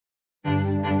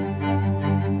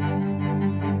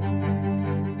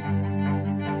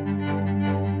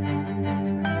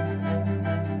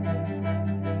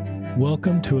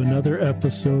Welcome to another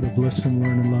episode of Listen,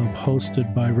 Learn, and Love,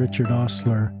 hosted by Richard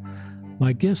Osler.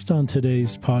 My guest on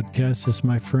today's podcast is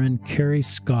my friend Carrie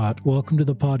Scott. Welcome to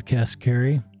the podcast,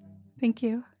 Carrie. Thank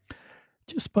you.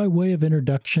 Just by way of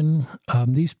introduction,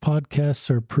 these podcasts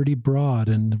are pretty broad,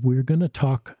 and we're going to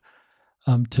talk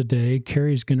today.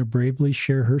 Carrie's going to bravely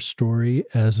share her story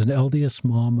as an LDS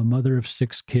mom, a mother of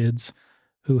 6 kids,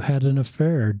 who had an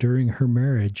affair during her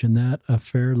marriage, and that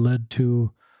affair led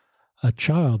to a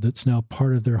child that's now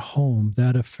part of their home.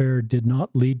 That affair did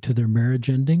not lead to their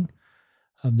marriage ending.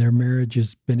 Their marriage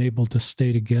has been able to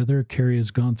stay together. Carrie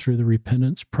has gone through the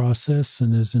repentance process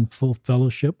and is in full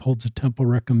fellowship, holds a temple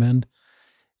recommend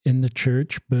in the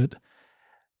church. But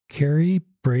Carrie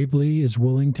bravely is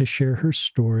willing to share her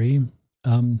story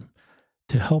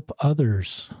to help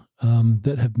others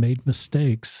that have made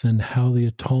mistakes, and how the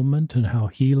atonement and how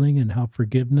healing and how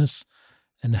forgiveness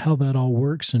and how that all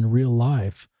works in real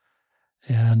life.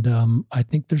 And I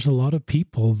think there's a lot of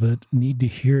people that need to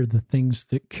hear the things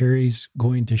that Carrie's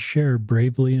going to share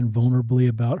bravely and vulnerably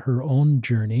about her own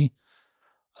journey,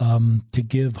 to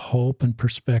give hope and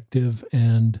perspective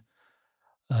and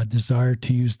a desire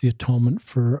to use the atonement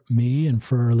for me and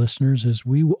for our listeners, as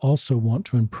we also want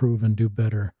to improve and do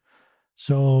better.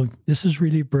 So this is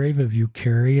really brave of you,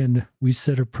 Carrie. And we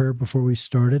said a prayer before we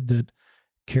started that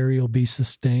Carrie will be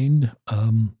sustained.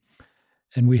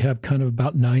 And we have kind of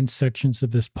about 9 sections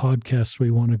of this podcast we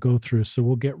want to go through, so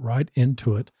we'll get right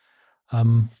into it.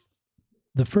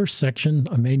 The first section,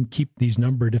 I may keep these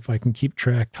numbered if I can keep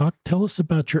track. Tell us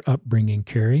about your upbringing,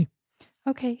 Carrie.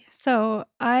 Okay, so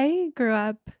I grew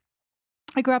up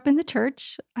in the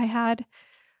church. I had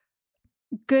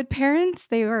good parents.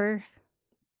 They were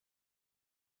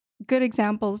good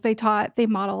examples. They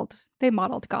modeled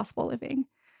gospel living.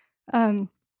 So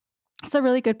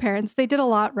really good parents. They did a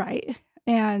lot right.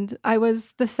 And I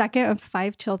was the second of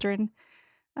 5 children.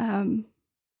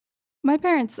 My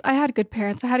parents, I had good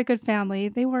parents. I had a good family.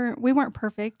 We weren't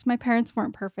perfect. My parents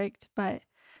weren't perfect, but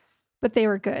they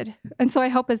were good. And so I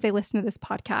hope as they listen to this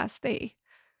podcast, they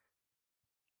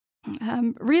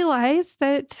realize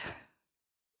that,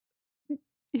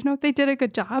 they did a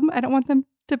good job. I don't want them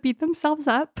to beat themselves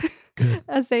up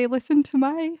as they listen to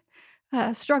my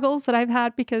struggles that I've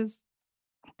had, because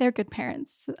they're good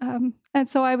parents. And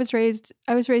so I was raised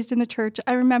in the church.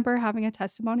 I remember having a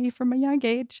testimony from a young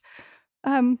age.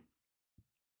 I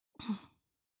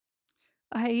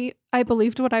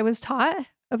believed what I was taught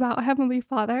about Heavenly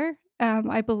Father.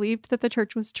 I believed that the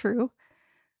church was true.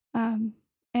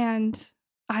 And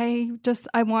I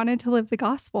wanted to live the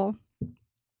gospel.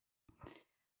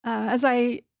 As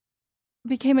I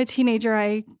became a teenager,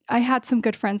 I had some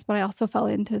good friends, but I also fell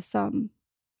into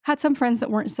had some friends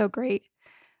that weren't so great.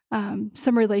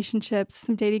 Some relationships,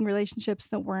 some dating relationships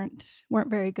that weren't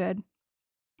very good.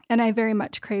 And I very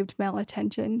much craved male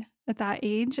attention at that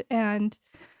age. And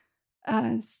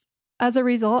as a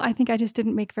result, I think I just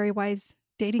didn't make very wise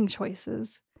dating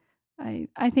choices. I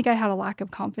think I had a lack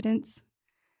of confidence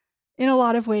in a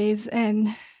lot of ways,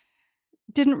 and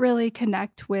didn't really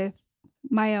connect with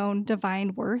my own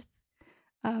divine worth.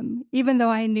 Even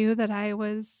though I knew that I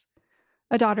was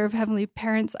a daughter of heavenly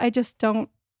parents, I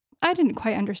didn't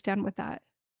quite understand what that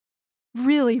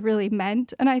really, really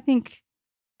meant. And I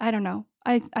don't know.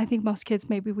 I think most kids,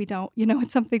 maybe we don't.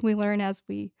 It's something we learn as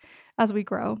we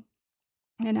grow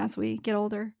and as we get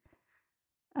older.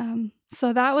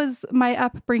 So that was my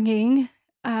upbringing.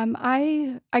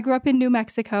 I grew up in New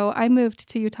Mexico. I moved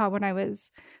to Utah when I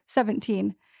was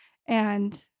 17,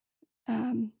 and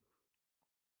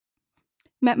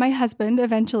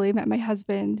eventually met my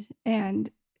husband.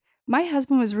 And my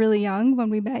husband was really young when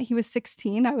we met. He was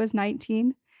 16. I was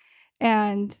 19.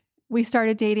 And we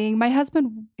started dating. My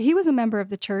husband, he was a member of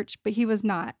the church, but he was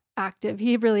not active.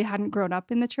 He really hadn't grown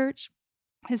up in the church.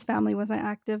 His family wasn't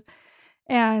active.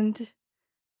 And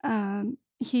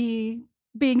he,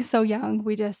 being so young,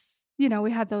 we just,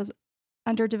 we had those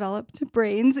underdeveloped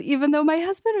brains, even though my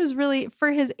husband was really,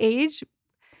 for his age,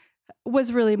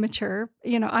 was really mature.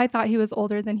 I thought he was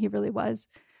older than he really was.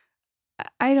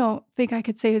 I don't think I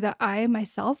could say that I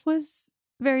myself was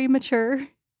very mature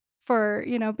for,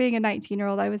 being a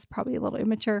 19-year-old. I was probably a little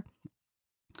immature.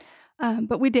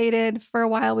 But we dated for a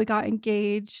while. We got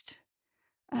engaged.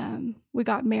 We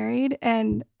got married.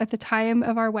 And at the time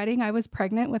of our wedding, I was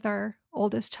pregnant with our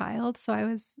oldest child. So I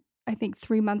was, I think,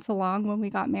 3 months along when we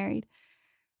got married.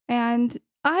 And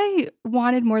I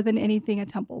wanted more than anything a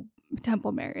temple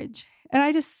marriage. And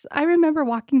I remember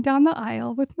walking down the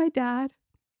aisle with my dad.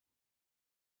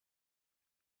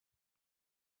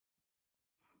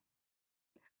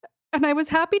 And I was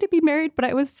happy to be married, but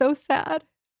I was so sad.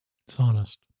 It's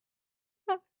honest.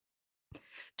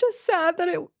 just sad that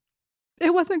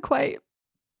it wasn't quite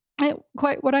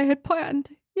what I had planned,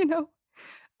 you know.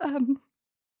 Um,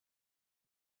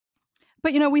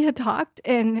 but we had talked,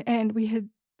 and we had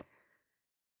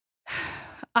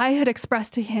I had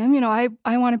expressed to him,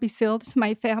 I want to be sealed to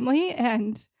my family,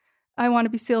 and I want to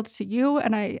be sealed to you,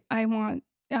 and I want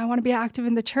to be active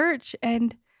in the church,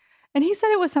 and he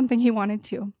said it was something he wanted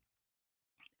to.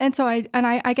 And so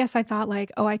I guess I thought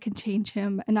like, oh, I can change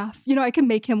him enough. I can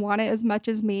make him want it as much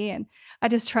as me. And I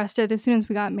just trusted as soon as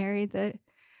we got married that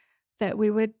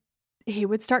he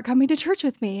would start coming to church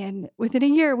with me, and within a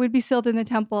year we'd be sealed in the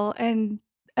temple. And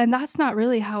that's not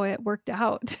really how it worked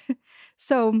out.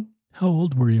 So how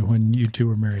old were you when you two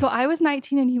were married? So I was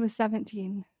 19 and he was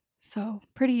 17. So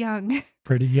pretty young.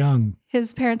 Pretty young.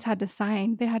 His parents had to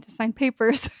sign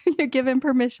papers. You give him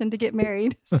permission to get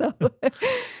married. So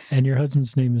and your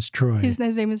husband's name is Troy. His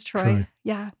name is Troy.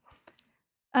 Yeah.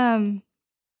 And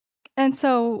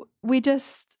so we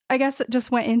I guess it just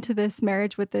went into this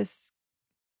marriage with this.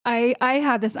 I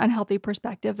had this unhealthy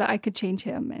perspective that I could change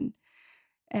him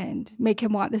and make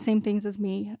him want the same things as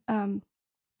me.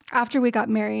 After we got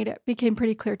married, it became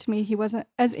pretty clear to me he wasn't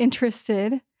as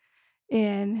interested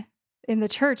in the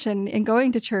church and in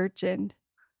going to church. And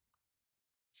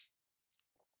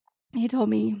he told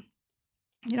me,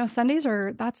 Sundays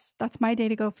that's my day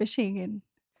to go fishing, and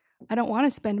I don't want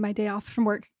to spend my day off from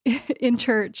work in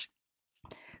church.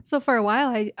 So for a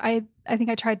while, I think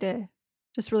I tried to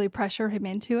just really pressure him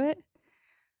into it.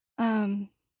 I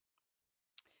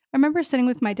remember sitting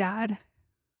with my dad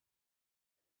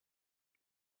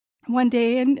one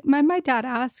day, and my dad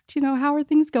asked, how are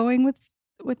things going with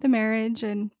the marriage?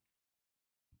 And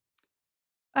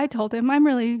I told him I'm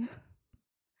really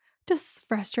just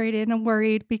frustrated and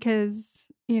worried because,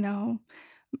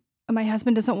 my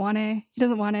husband doesn't want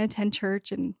to attend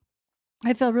church, and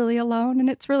I feel really alone, and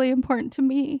it's really important to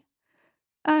me.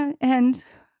 And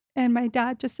my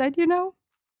dad just said,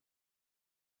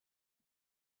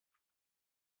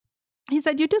 he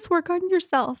said, you just work on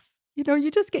yourself.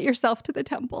 You just get yourself to the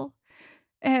temple,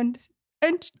 and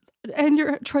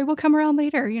your Troy will come around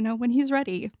later, when he's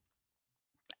ready.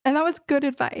 And that was good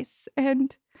advice.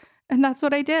 And that's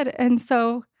what I did. And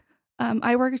so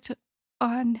I worked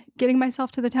on getting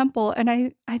myself to the temple.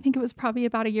 And I think it was probably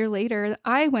about a year later that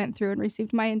I went through and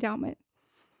received my endowment.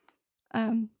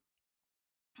 And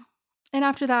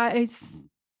after that,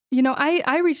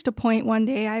 I reached a point one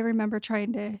day. I remember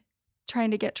trying to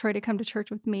get Troy to come to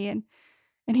church with me, and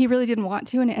he really didn't want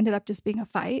to, and it ended up just being a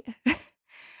fight.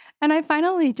 And I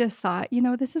finally just thought,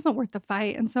 this isn't worth the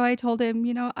fight. And so I told him,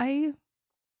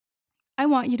 I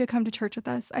want you to come to church with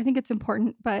us. I think it's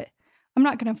important, but I'm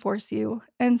not going to force you.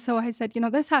 And so I said,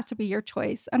 this has to be your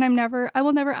choice. And I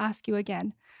will never ask you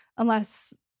again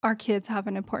unless our kids have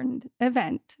an important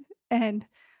event. And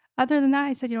other than that,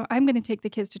 I said, I'm going to take the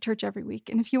kids to church every week.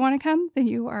 And if you want to come, then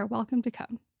you are welcome to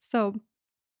come. So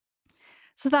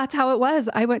that's how it was.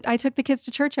 I took the kids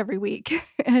to church every week.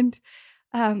 And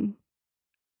I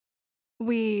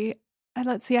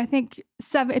think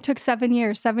it took 7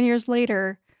 years. 7 years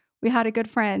later, we had a good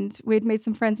friend. We had made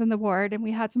some friends in the ward, and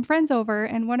we had some friends over.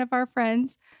 And one of our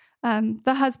friends,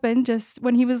 the husband, just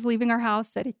when he was leaving our house,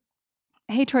 said,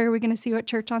 "Hey, Troy, are we going to see you at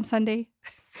church on Sunday?"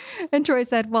 And Troy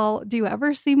said, "Well, do you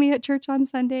ever see me at church on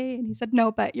Sunday?" And he said,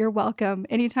 "No, but you're welcome.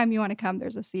 Anytime you want to come,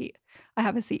 there's a seat. I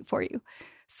have a seat for you."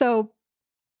 So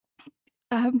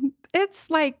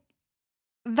it's like,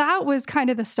 that was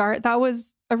kind of the start. That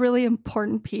was a really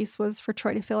important piece, was for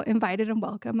Troy to feel invited and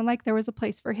welcome, and like there was a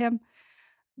place for him.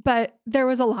 But there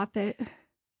was a lot that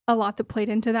played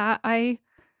into that. I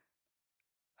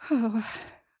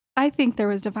think there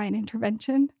was divine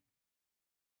intervention,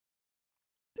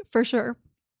 for sure.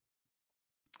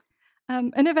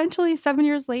 And eventually, 7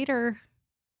 years later,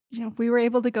 we were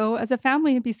able to go as a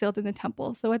family and be sealed in the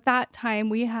temple. So at that time,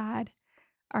 we had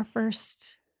our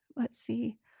first,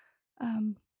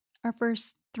 our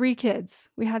first 3 kids.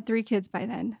 We had 3 kids by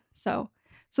then. So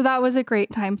that was a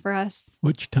great time for us.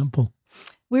 Which temple?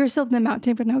 We were sealed in the Mount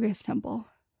Timpanogos temple.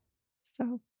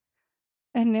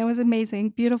 And it was amazing,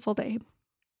 beautiful day.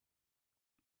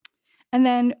 And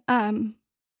then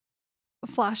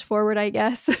flash forward, I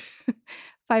guess,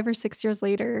 5 or 6 years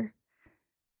later,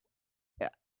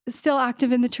 still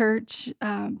active in the church.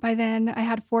 By then, I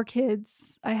had 4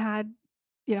 kids. I had,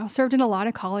 served in a lot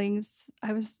of callings.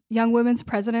 I was young women's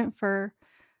president for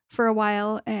a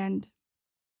while, and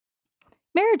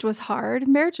marriage was hard.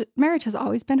 Marriage has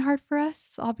always been hard for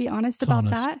us. I'll be honest about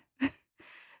that.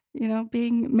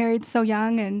 Being married so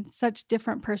young and such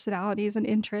different personalities and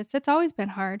interests, it's always been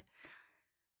hard.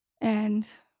 And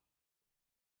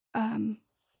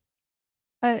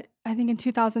I think in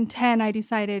 2010, I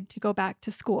decided to go back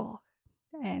to school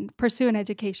and pursue an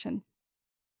education.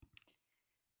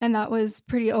 And that was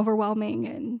pretty overwhelming.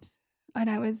 And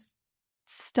I was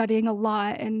studying a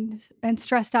lot and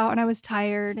stressed out, and I was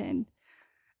tired, and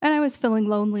I was feeling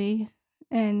lonely.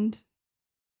 And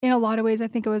in a lot of ways, I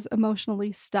think I was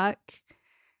emotionally stuck.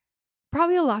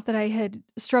 Probably a lot that I had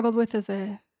struggled with as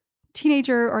a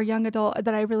teenager or young adult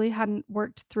that I really hadn't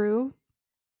worked through,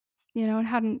 and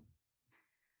hadn't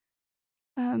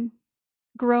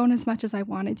grown as much as I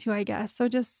wanted to, I guess. So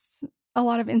just a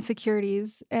lot of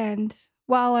insecurities. And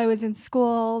while I was in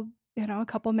school, a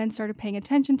couple men started paying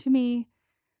attention to me,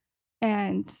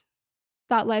 and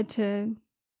that led to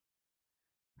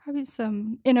probably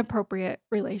some inappropriate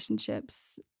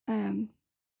relationships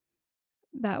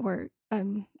that were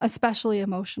especially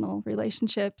emotional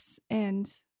relationships.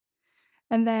 And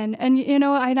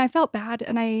I felt bad,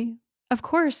 and I, of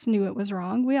course, knew it was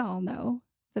wrong. We all know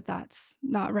that that's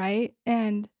not right.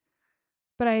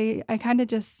 But I kind of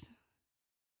just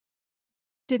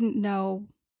didn't know.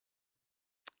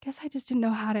 I guess I just didn't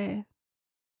know how to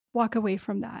walk away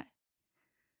from that.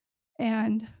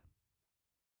 And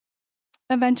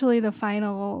eventually the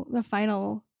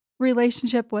final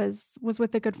relationship was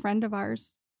with a good friend of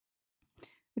ours,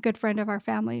 a good friend of our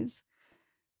family's.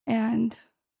 And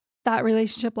that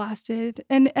relationship lasted,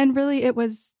 and really it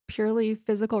was purely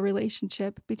physical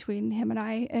relationship between him and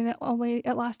I, and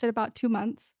it lasted about 2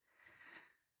 months.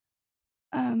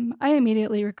 I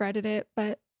immediately regretted it,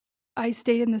 but I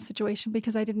stayed in this situation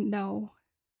because I didn't know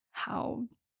how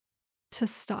to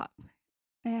stop.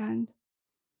 And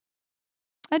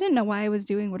I didn't know why I was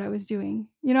doing what I was doing.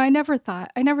 I never thought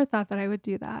that I would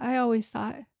do that. I always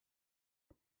thought,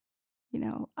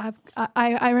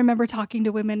 I remember talking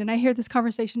to women, and I hear this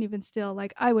conversation even still,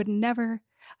 like I would never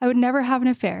have an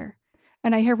affair.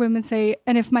 And I hear women say,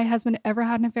 and if my husband ever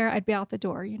had an affair, I'd be out the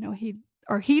door.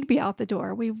 He'd be out the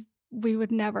door.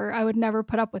 I would never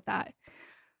put up with that.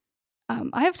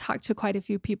 I have talked to quite a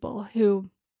few people who,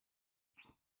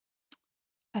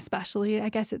 especially, I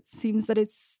guess it seems that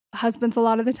it's husbands a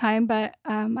lot of the time, but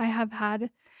I have had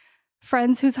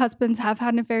friends whose husbands have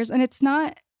had affairs, and it's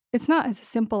not as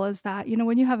simple as that.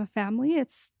 When you have a family,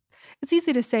 it's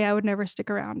easy to say I would never stick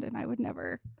around and I would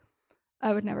never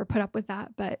put up with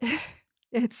that. But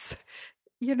it's,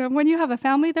 when you have a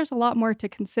family, there's a lot more to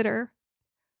consider.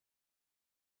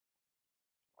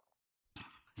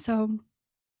 So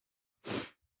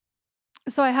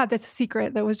I had this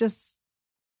secret that was just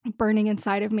burning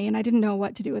inside of me, and I didn't know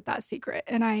what to do with that secret.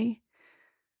 And I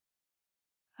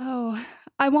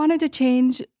wanted to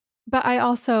change, but I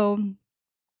also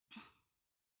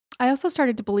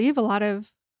started to believe a lot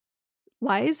of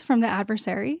lies from the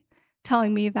adversary,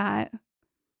 telling me that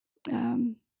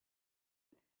the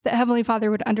Heavenly Father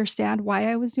would understand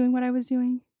why I was doing what I was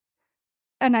doing.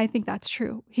 And I think that's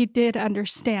true. He did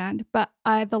understand, but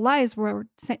the lies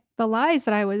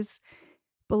that I was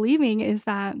believing is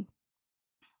that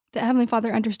the Heavenly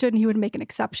Father understood and he would make an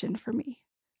exception for me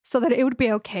so that it would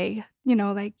be okay.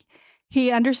 Like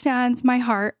he understands my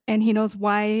heart and he knows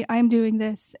why I'm doing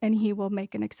this, and he will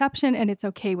make an exception and it's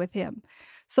okay with him.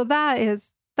 So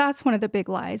that's one of the big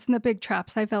lies and the big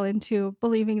traps I fell into,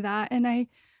 believing that. And I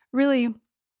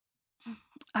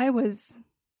was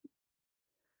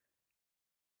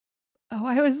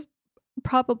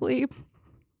probably,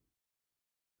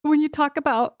 when you talk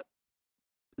about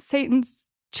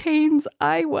Satan's chains,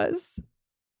 I was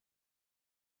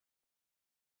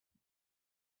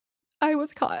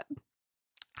caught.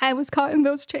 I was caught in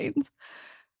those chains.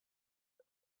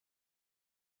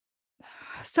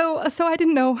 So I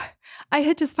didn't know. I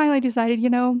had just finally decided,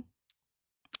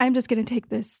 I'm just going to take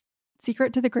this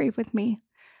secret to the grave with me,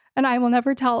 and I will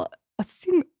never tell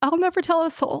I'll never tell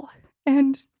a soul.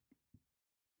 And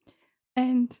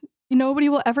nobody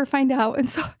will ever find out. And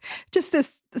so just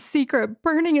this secret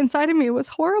burning inside of me was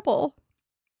horrible.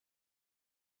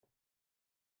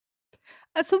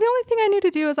 So the only thing I knew to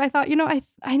do is I thought,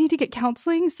 I need to get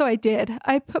counseling. So I did.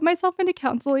 I put myself into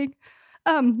counseling.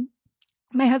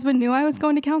 My husband knew I was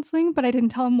going to counseling, but I didn't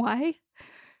tell him why.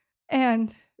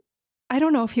 And I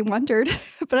don't know if he wondered,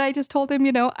 but I just told him,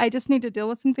 I just need to deal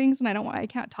with some things and I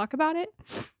can't talk about it.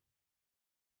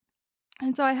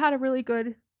 And so I had a really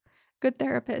good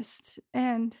therapist,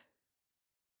 and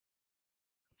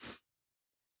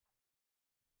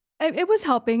it was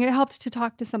helping. It helped to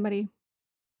talk to somebody.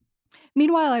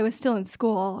 Meanwhile, I was still in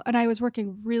school and I was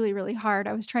working really, really hard.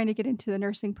 I was trying to get into the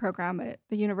nursing program at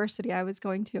the university I was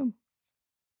going to.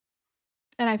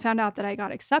 And I found out that I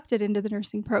got accepted into the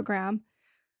nursing program,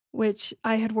 which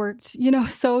I had worked,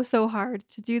 so hard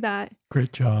to do that.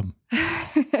 Great job.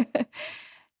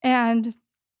 And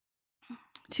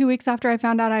 2 weeks after I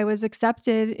found out I was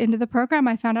accepted into the program,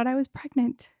 I found out I was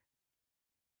pregnant.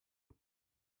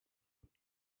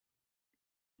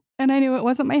 And I knew it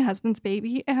wasn't my husband's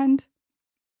baby. And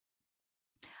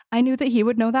I knew that he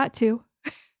would know that too,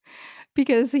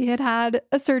 because he had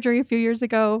a surgery a few years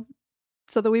ago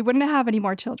so that we wouldn't have any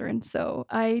more children. So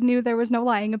I knew there was no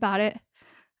lying about it.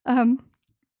 I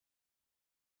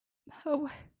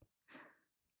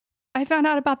found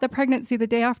out about the pregnancy the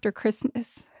day after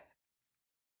Christmas.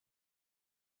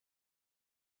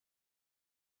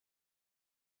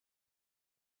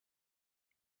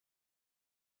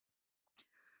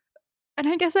 And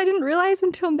I guess I didn't realize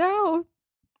until now,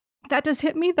 that just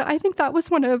hit me, that I think that was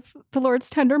one of the Lord's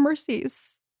tender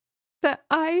mercies, that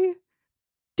I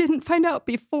didn't find out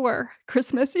before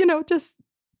Christmas. Just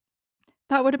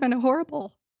that would have been a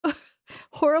horrible,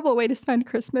 horrible way to spend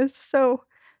Christmas. So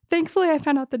thankfully I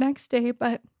found out the next day,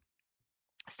 but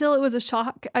still it was a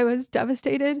shock. I was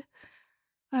devastated.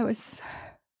 I was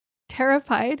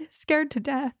terrified, scared to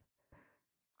death.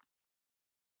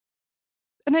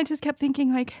 And I just kept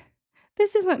thinking, like,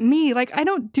 this isn't me. Like, I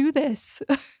don't do this.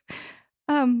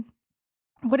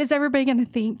 What is everybody going to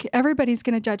think? Everybody's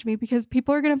going to judge me because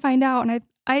people are going to find out. And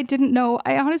I didn't know.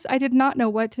 I did not know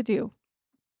what to do.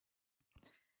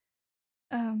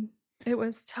 It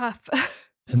was tough.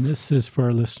 And this is, for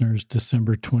our listeners,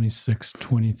 December 26,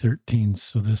 2013.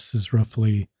 So this is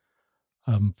roughly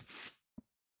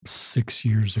 6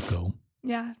 years ago.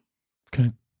 Yeah.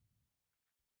 Okay.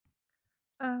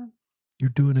 You're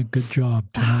doing a good job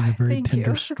telling a very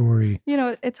tender story.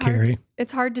 It's Carrie. hard.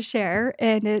 It's hard to share,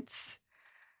 and it's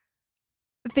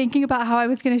thinking about how I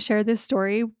was going to share this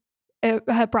story. It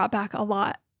had brought back a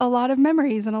lot of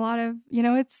memories and a lot of,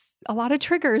 it's a lot of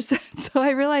triggers. So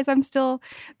I realize I'm still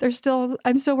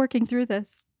working through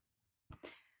this.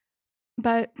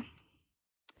 But,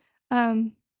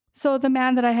 so the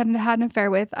man that I hadn't had an affair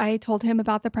with, I told him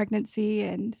about the pregnancy,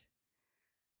 and,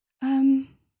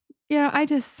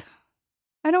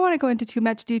 I don't want to go into too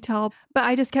much detail, but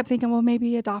I just kept thinking, well,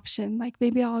 maybe adoption, like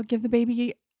maybe I'll give the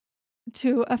baby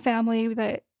to a family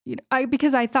that,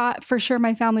 because I thought for sure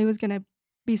my family was going to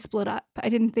be split up. I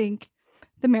didn't think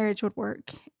the marriage would work.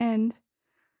 And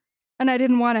I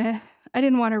didn't want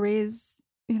to raise,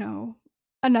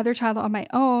 another child on my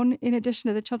own in addition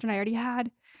to the children I already had.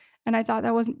 And I thought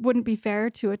that wouldn't be fair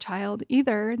to a child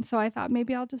either. And so I thought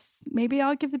maybe I'll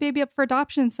give the baby up for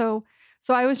adoption. So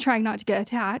I was trying not to get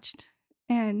attached.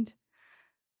 And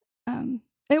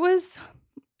it was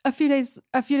a few days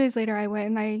later, I went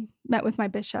and I met with my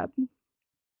bishop.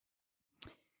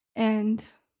 And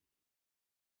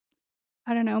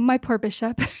I don't know, my poor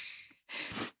bishop,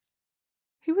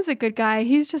 he was a good guy.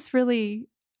 He's just really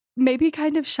maybe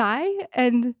kind of shy.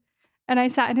 And I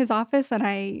sat in his office and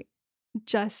I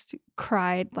just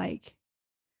cried. Like,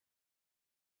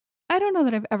 I don't know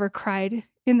that I've ever cried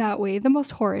in that way. The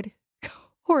most horrid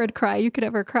cry you could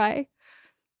ever cry.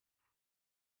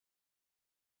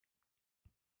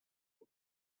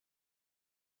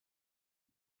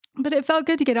 But it felt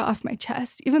good to get it off my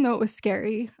chest, even though it was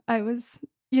scary. I was,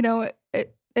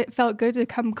 it felt good to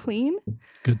come clean.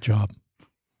 Good job.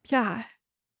 Yeah.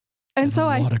 And so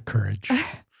a lot of courage.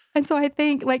 And so I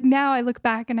think, like, now I look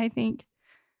back and I think,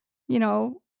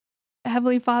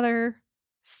 Heavenly Father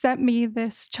sent me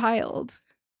this child.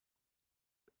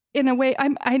 In a way,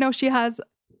 I know she has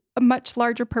a much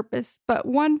larger purpose, but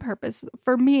one purpose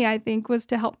for me, I think, was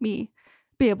to help me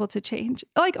be able to change.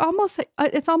 Like,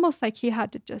 it's almost like he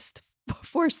had to just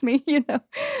force me,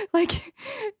 like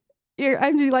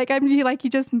he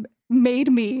just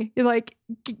made me like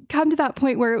come to that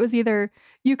point where it was either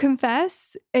you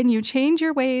confess and you change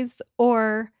your ways,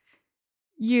 or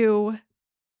you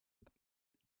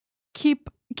keep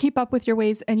up with your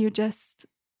ways and you just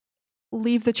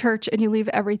leave the church and you leave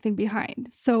everything behind.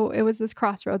 So it was this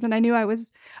crossroads, and I knew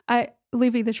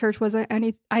leaving the church wasn't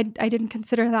I didn't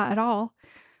consider that at all.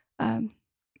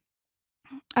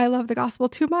 I love the gospel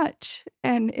too much,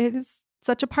 and it is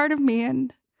such a part of me,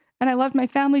 and I loved my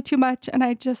family too much, and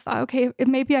I just thought, okay,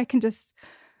 maybe I can just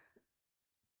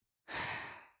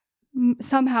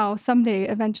somehow, someday,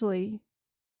 eventually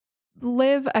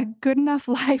live a good enough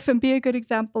life and be a good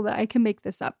example that I can make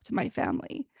this up to my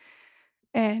family.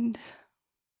 And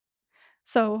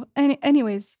so,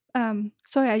 anyways, I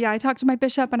talked to my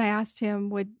bishop and I asked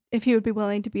him if he would be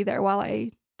willing to be there while I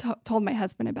told my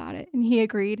husband about it, and he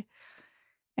agreed.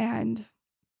 And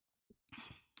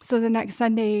so the next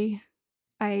Sunday,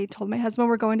 I told my husband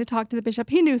we're going to talk to the bishop.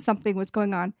 He knew something was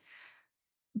going on,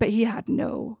 but he had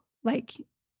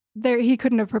he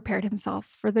couldn't have prepared himself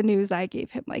for the news I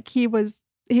gave him. Like, he was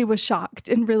he was shocked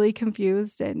and really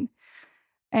confused, and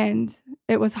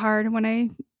it was hard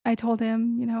when I told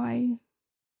him, I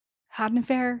had an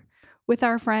affair with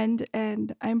our friend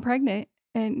and I'm pregnant.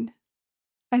 And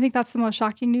I think that's the most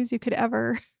shocking news you could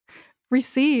ever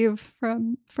receive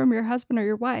from your husband or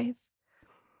your wife.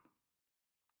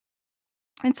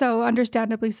 And so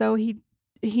understandably so, he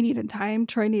needed time.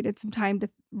 Troy needed some time to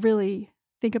really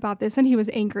think about this, and he was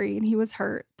angry and he was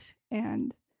hurt,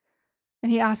 and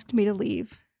he asked me to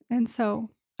leave. And so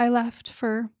I left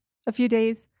for a few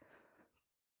days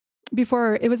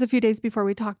before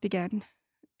we talked again.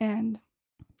 And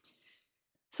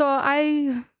so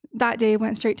I that day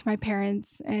went straight to my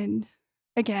parents and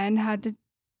again had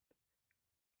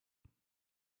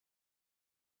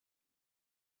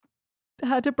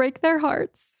to break their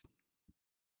hearts.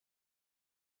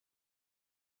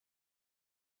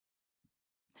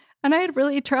 And I had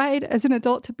really tried as an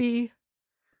adult to be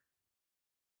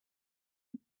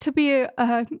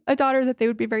a daughter that they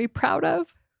would be very proud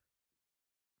of.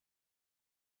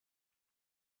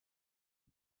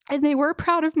 And they were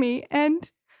proud of me.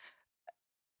 And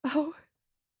then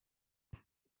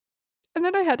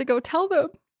I had to go tell them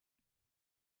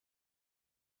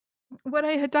what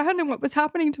I had done and what was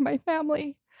happening to my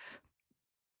family.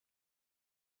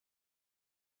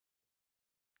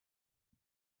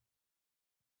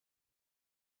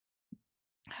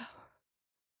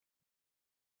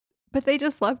 But they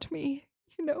just loved me,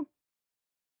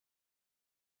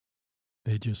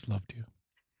 They just loved you.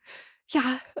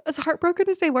 Yeah, as heartbroken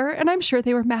as they were, and I'm sure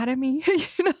they were mad at me,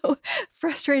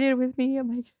 frustrated with me.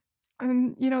 I'm like,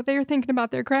 they were thinking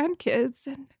about their grandkids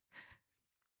and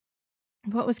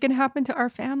what was going to happen to our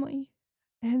family.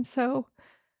 And so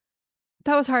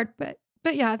that was hard, but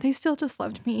yeah, they still just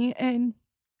loved me, and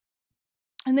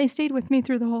they stayed with me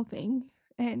through the whole thing,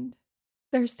 and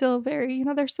they're still very,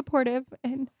 they're supportive,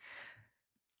 and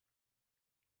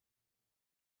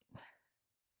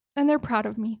they're proud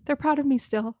of me. They're proud of me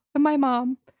still. And my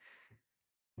mom,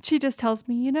 she just tells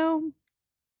me, you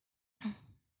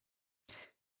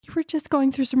were just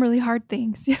going through some really hard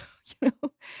things.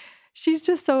 She's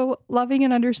just so loving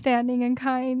and understanding and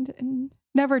kind and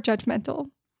never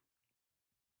judgmental.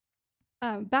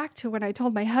 Back to when I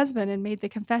told my husband and made the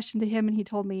confession to him, and he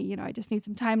told me, I just need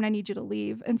some time and I need you to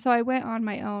leave. And so I went on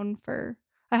my own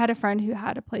I had a friend who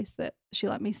had a place that she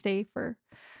let me stay for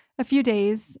a few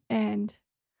days. And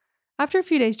after a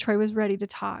few days, Troy was ready to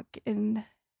talk. And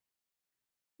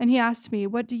he asked me,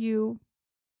 what do you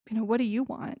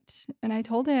want? And I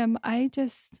told him, I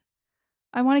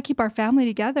want to keep our family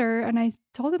together. And I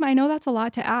told him, I know that's a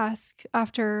lot to ask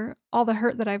after all the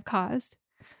hurt that I've caused.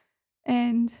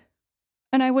 And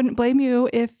I wouldn't blame you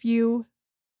if you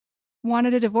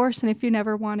wanted a divorce and if you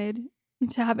never wanted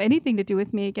to have anything to do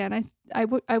with me again. I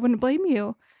wouldn't blame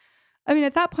you. I mean,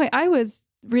 at that point, I was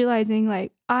realizing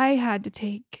like I had to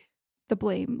take the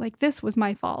blame. Like this was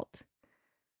my fault.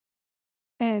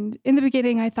 And in the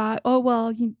beginning, I thought, oh,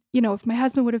 well, if my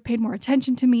husband would have paid more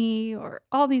attention to me or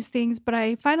all these things. But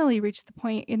I finally reached the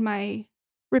point in my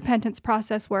repentance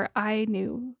process where I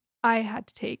knew I had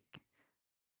to take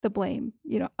the blame.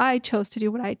 I chose to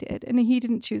do what I did, and he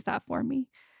didn't choose that for me.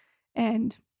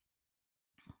 And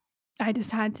I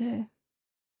just had to,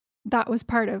 that was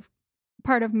part of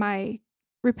my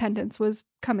repentance, was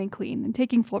coming clean and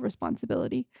taking full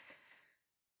responsibility.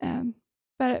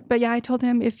 But yeah, I told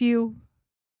him, if you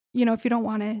don't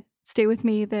want to stay with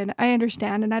me, then I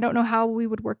understand. And I don't know how we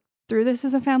would work through this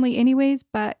as a family anyways,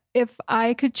 but if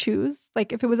I could choose,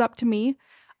 like if it was up to me,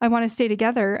 I want to stay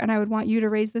together and I would want you to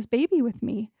raise this baby with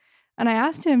me. And I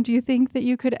asked him, do you think that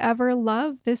you could ever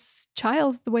love this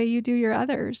child the way you do your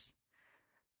others?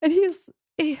 And he's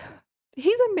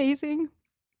amazing.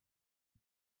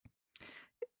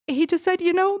 He just said,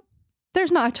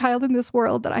 there's not a child in this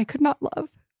world that I could not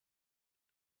love.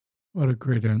 What a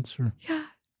great answer. Yeah.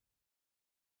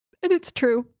 And it's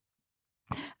true.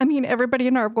 I mean, everybody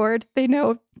in our ward, they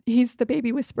know he's the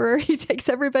baby whisperer. He takes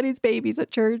everybody's babies at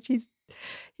church.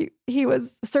 He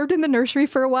was served in the nursery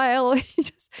for a while.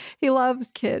 He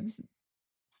loves kids.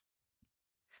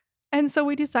 And so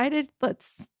we decided,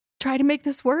 let's try to make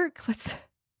this work. It's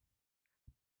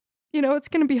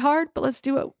going to be hard, but let's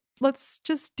do it. Let's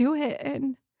just do it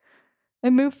and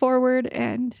move forward.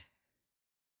 And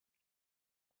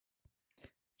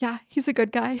yeah, he's a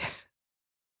good guy.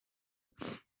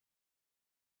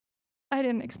 I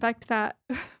didn't expect that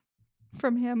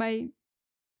from him. I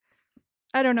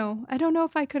don't know. I don't know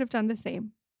if I could have done the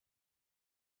same.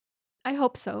 I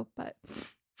hope so, but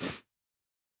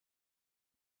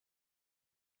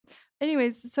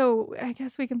anyways, so I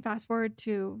guess we can fast forward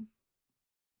to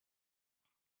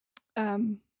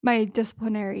my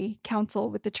disciplinary council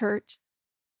with the church,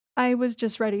 I was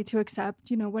just ready to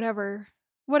accept, whatever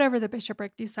the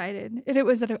bishopric decided. It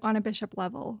was on a bishopric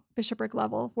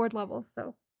level, ward level.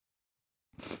 So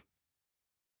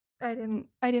I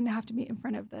didn't have to meet in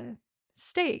front of the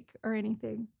stake or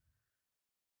anything.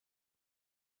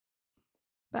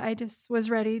 But I just was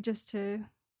ready just to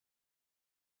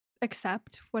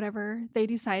accept whatever they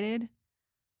decided.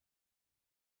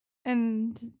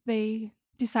 And they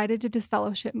decided to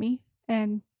disfellowship me.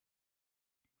 And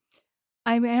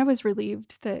I was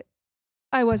relieved that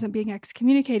I wasn't being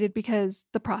excommunicated, because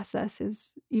the process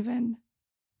is even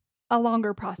a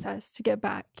longer process to get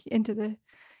back into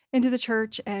the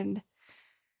church. And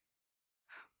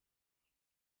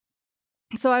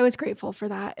so I was grateful for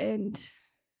that. And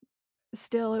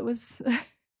still it was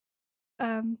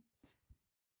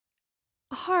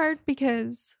hard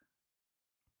because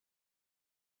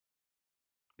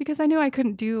I knew I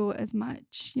couldn't do as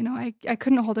much. I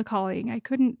couldn't hold a calling. I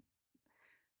couldn't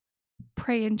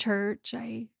pray in church.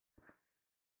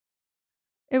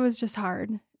 It was just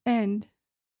hard. And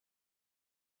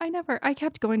I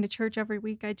kept going to church every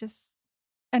week.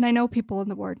 And I know people in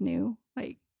the ward knew,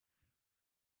 like,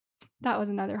 that was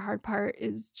another hard part,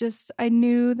 is just, I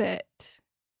knew that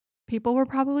people were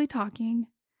probably talking,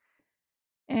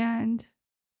 and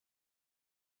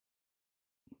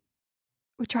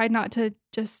we tried not to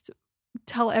just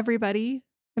tell everybody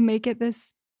and make it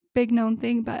this big known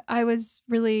thing, but I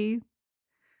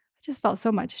just felt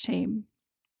so much shame.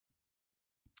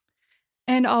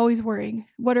 And always worrying,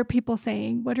 what are people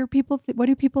saying? What do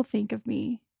people think of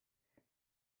me?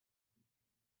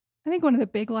 I think one of the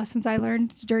big lessons I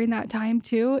learned during that time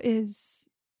too is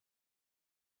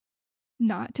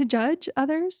not to judge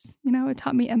others. It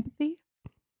taught me empathy,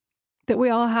 that we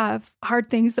all have hard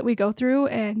things that we go through,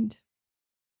 and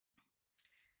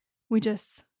we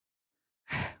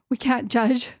can't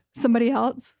judge somebody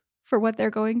else for what they're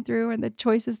going through and the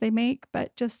choices they make,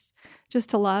 but just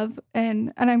to love.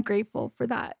 And I'm grateful for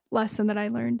that lesson that I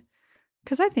learned,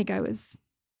 because I think I was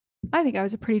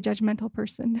a pretty judgmental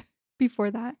person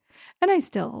before that. And I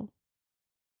still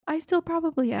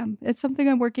probably am. It's something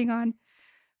I'm working on,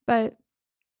 but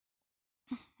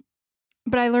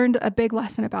I learned a big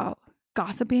lesson about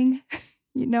gossiping.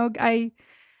 I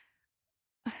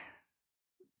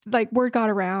like, word got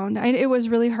around. It was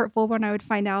really hurtful when I would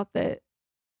find out that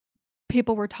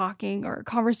people were talking, or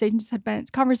conversations had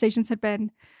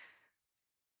been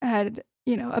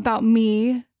about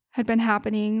me had been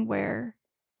happening, where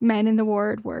men in the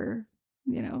ward were,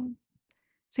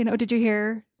 saying, "Oh, did you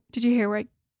hear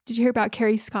about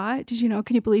Carrie Scott?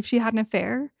 Can you believe she had an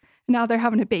affair? Now they're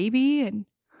having a baby." And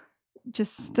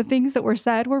just the things that were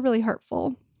said were really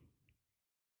hurtful.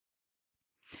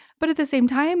 But at the same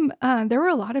time, there were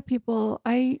a lot of people.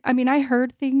 I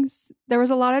heard things. There was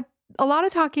a lot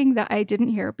of talking that I didn't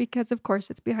hear, because of course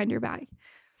it's behind your back.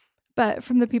 But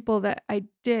from the people that I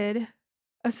did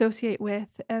associate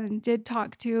with and did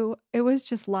talk to, it was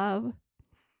just love.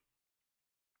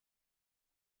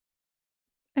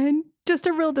 And just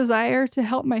a real desire to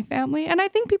help my family. And I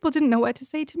think people didn't know what to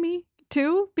say to me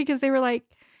too, because they were like,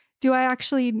 do I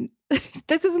actually,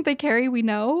 this isn't the Carrie we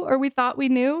know, or we thought we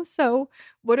knew. So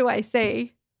what do I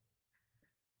say?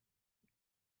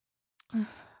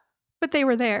 But they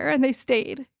were there, and they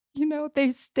stayed,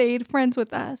 they stayed friends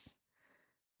with us,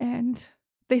 and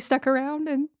they stuck around.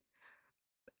 And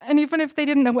even if they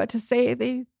didn't know what to say,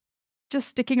 they just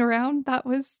sticking around, that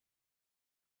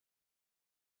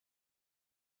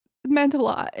meant a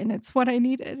lot, and it's what I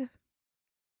needed.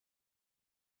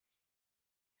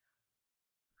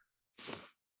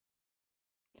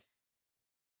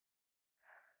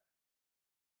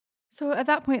 So at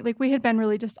that point, like, we had been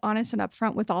really just honest and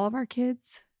upfront with all of our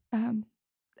kids, and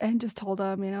just told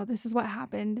them, this is what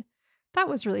happened. That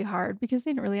was really hard, because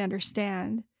they didn't really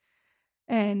understand.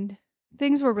 And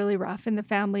things were really rough in the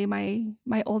family.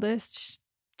 My oldest,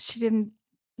 she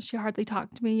hardly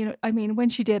talked to me. When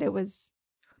she did, it was,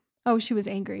 oh, she was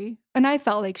angry. And I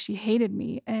felt like she hated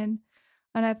me. And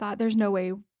I thought, there's no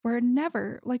way, we'll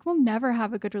never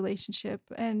have a good relationship.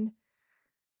 And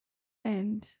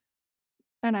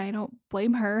I don't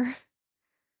blame her.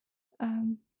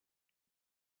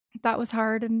 That was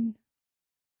hard. And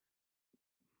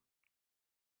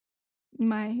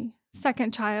my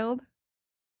second child,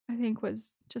 I think,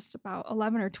 was just about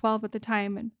 11 or 12 at the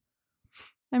time. And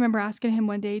I remember asking him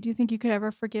one day, do you think you could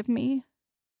ever forgive me?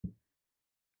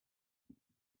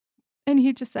 And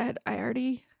he just said, I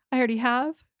already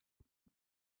have.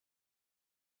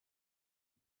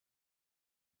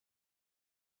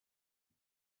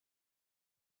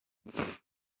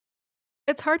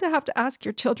 it's hard to have to ask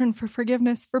your children for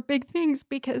forgiveness for big things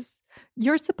because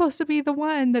you're supposed to be the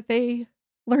one that they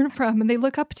learn from and they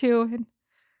look up to. And,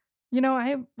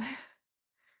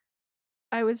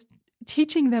 I was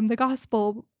teaching them the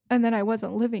gospel and then I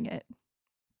wasn't living it.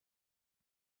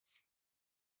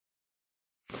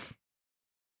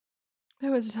 It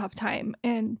was a tough time.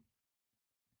 And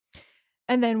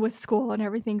then with school and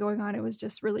everything going on, it was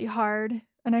just really hard.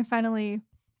 And I finally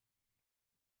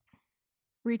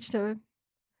reached a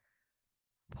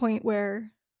point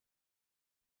where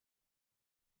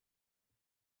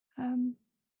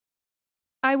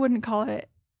I wouldn't call it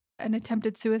an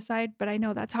attempted suicide, but I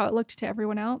know that's how it looked to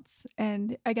everyone else.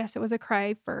 And I guess it was a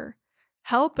cry for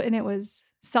help and it was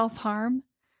self-harm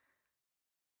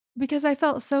because I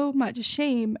felt so much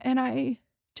shame and I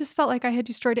just felt like I had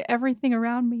destroyed everything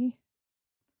around me.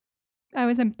 I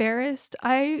was embarrassed.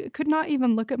 I could not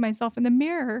even look at myself in the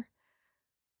mirror.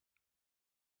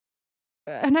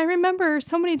 And I remember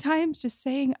so many times just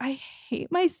saying, I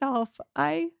hate myself.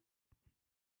 I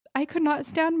could not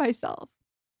stand myself.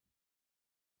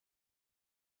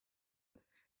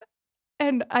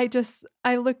 And I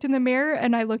looked in the mirror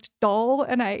and I looked dull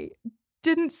and I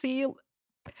didn't see,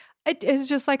 it's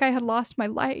just like I had lost my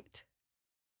light.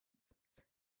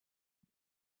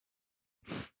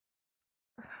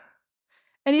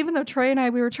 And even though Troy and I,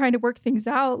 we were trying to work things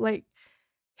out, like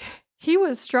he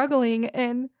was struggling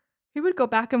and he would go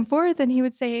back and forth and he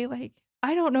would say like,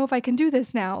 I don't know if I can do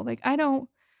this now. Like, I don't.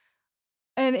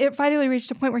 And it finally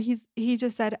reached a point where he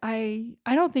just said, I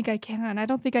don't think I can. I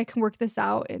don't think I can work this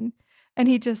out. And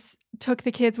he just took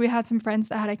the kids. We had some friends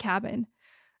that had a cabin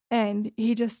and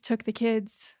he just took the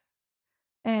kids.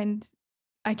 And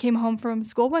I came home from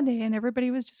school one day and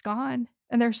everybody was just gone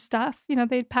and their stuff,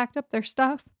 they'd packed up their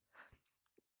stuff.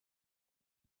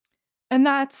 And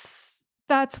that's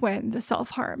when the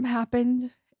self-harm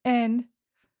happened. And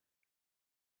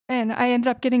I ended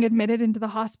up getting admitted into the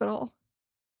hospital.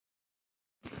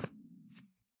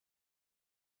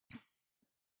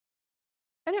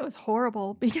 And it was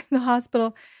horrible being in the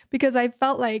hospital because I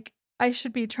felt like I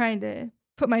should be trying to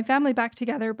put my family back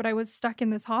together, but I was stuck in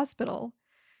this hospital.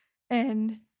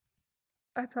 And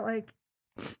I felt like,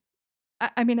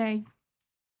 I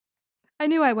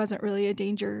knew I wasn't really a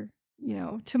danger,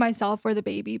 to myself or the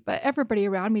baby, but everybody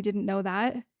around me didn't know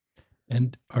that.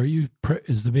 And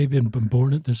is the baby been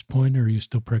born at this point or are you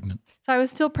still pregnant? So I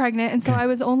was still pregnant. And so I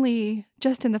was only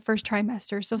just in the first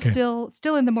trimester. So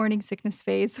still in the morning sickness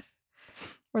phase.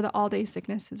 Or the all-day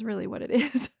sickness is really what it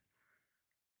is.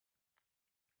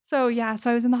 So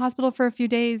I was in the hospital for a few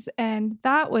days and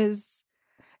that was,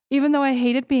 even though I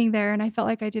hated being there and I felt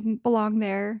like I didn't belong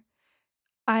there,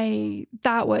 it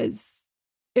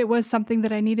was something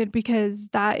that I needed because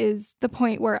that is the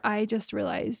point where I just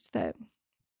realized that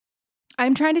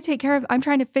I'm trying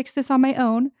to fix this on my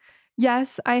own.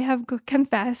 Yes, I have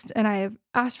confessed and I have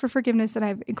asked for forgiveness and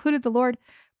I've included the Lord,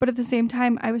 but at the same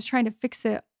time, I was trying to fix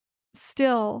it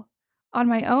still on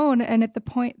my own. And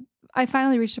I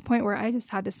finally reached a point where I just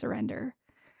had to surrender.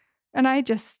 And I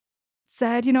just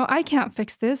said, I can't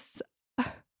fix this.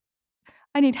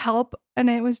 I need help. And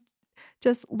it was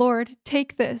just, Lord,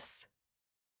 take this.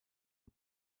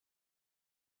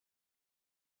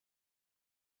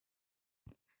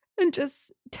 And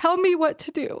just tell me what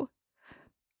to do.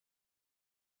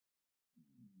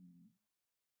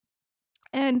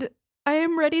 And I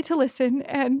am ready to listen.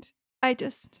 And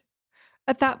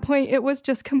at that point, it was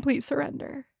just complete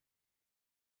surrender.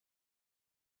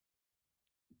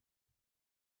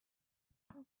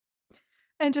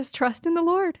 And just trust in the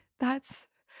Lord. That's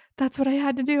what I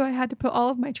had to do. I had to put all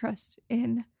of my trust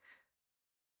in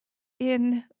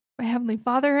my Heavenly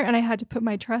Father, and I had to put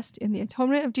my trust in the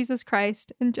atonement of Jesus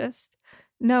Christ and just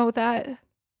know that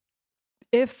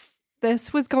if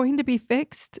this was going to be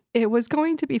fixed, it was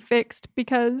going to be fixed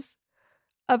because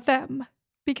of them.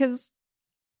 Because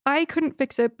I couldn't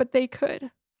fix it, but they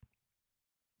could.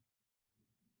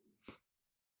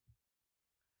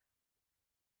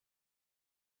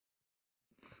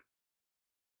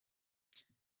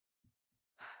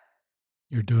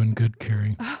 You're doing good,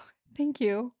 Carrie. Oh, thank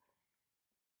you.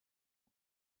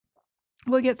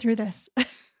 We'll get through this.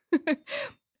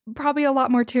 Probably a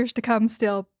lot more tears to come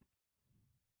still.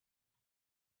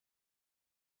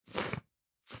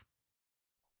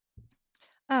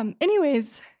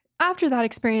 Anyways, after that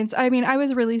experience, I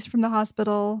was released from the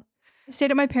hospital. I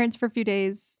stayed at my parents for a few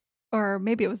days, or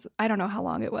maybe it was, I don't know how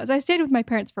long it was. I stayed with my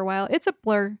parents for a while. It's a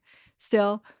blur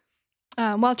still.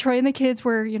 While Troy and the kids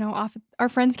were, off at our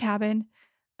friend's cabin.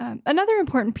 Another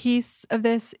important piece of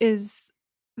this is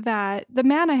that the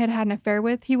man I had an affair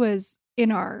with, he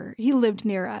lived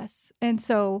near us. And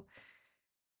so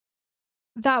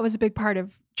that was a big part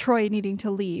of Troy needing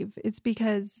to leave. It's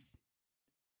because,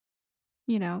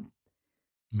 you know,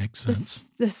 Makes sense.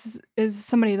 this is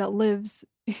somebody that lives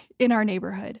in our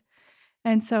neighborhood.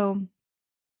 And so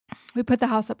we put the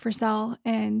house up for sale,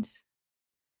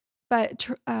 but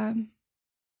Troy kind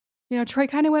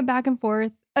of went back and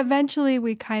forth. Eventually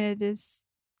we kind of just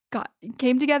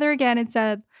came together again and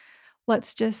said,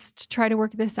 let's just try to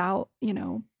work this out,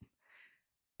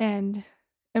 and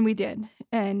we did.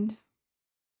 And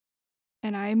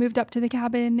I moved up to the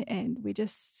cabin and we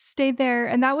just stayed there.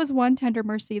 And that was one tender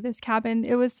mercy, this cabin.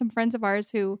 It was some friends of ours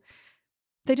who,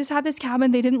 they just had this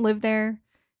cabin. They didn't live there.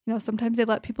 Sometimes they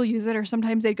let people use it, or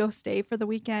sometimes they'd go stay for the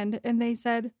weekend. And they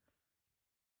said,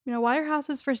 while your house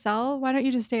is for sale, why don't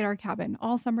you just stay at our cabin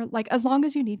all summer, like as long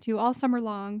as you need to, all summer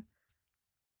long.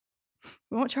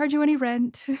 We won't charge you any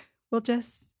rent. We'll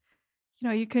just,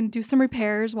 you can do some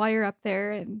repairs while you're up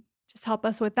there and just help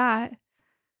us with that.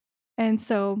 And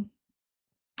so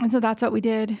that's what we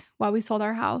did while we sold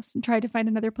our house and tried to find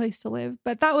another place to live.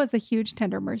 But that was a huge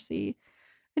tender mercy.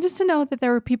 And just to know that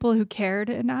there were people who cared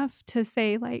enough to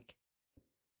say, like,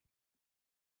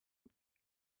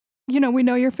 we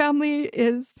know your family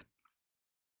is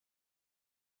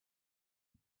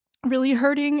really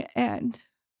hurting and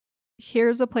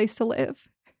here's a place to live.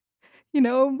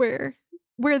 We're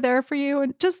there for you.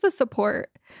 And just the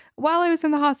support. While I was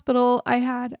in the hospital,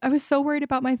 I was so worried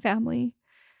about my family.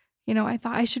 I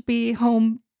thought I should be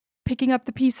home picking up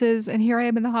the pieces, and here I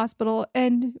am in the hospital.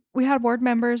 And we had ward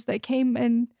members that came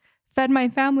and fed my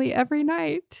family every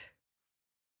night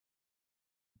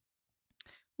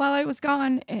while I was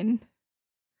gone, and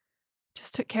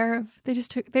just took care of.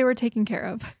 They were taken care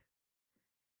of.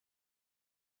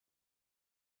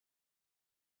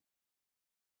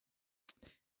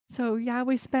 So yeah,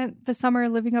 we spent the summer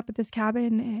living up at this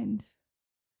cabin, and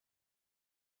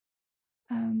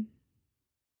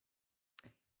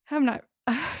I'm not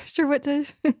sure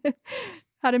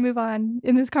how to move on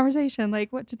in this conversation,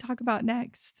 like what to talk about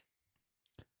next.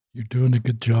 You're doing a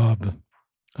good job.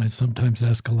 I sometimes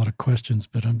ask a lot of questions,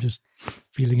 but I'm just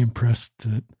feeling impressed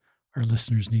that our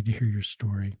listeners need to hear your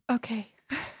story. Okay.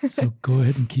 So go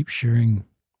ahead and keep sharing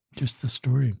just the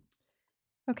story.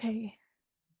 Okay.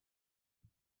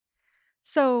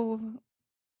 So,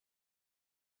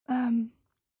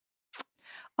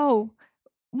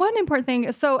 one important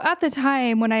thing. So at the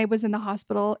time when I was in the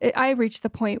hospital, I reached the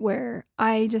point where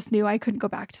I just knew I couldn't go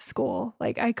back to school.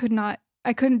 Like I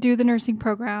couldn't do the nursing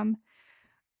program.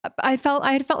 I had felt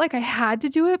like I had to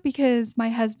do it because my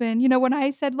husband, when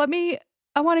I said,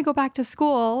 I want to go back to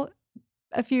school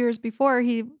a few years before,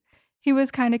 he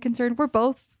was kind of concerned. We're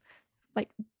both like,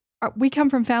 we come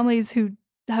from families who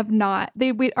have not,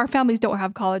 our families don't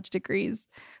have college degrees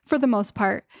for the most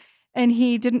part. And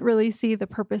he didn't really see the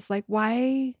purpose, like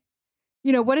why,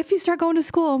 what if you start going to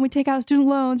school and we take out student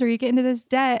loans or you get into this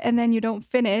debt and then you don't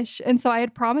finish? And so I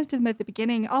had promised him at the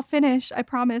beginning, I'll finish. I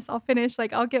promise I'll finish.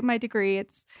 Like I'll get my degree.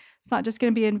 It's not just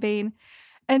going to be in vain.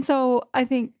 And so I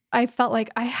think I felt like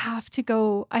I have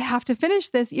to finish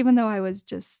this, even though I was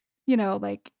just,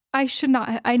 like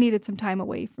I needed some time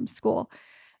away from school.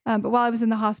 But while I was in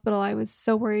the hospital, I was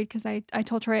so worried because I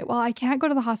told Troy, well, I can't go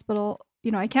to the hospital.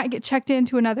 I can't get checked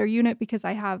into another unit because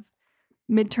I have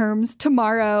midterms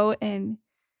tomorrow. And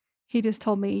he just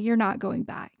told me, you're not going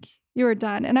back. You're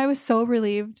done. And I was so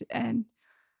relieved and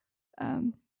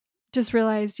just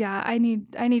realized, yeah, I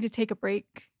need to take a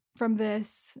break from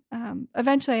this.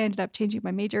 Eventually I ended up changing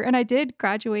my major and I did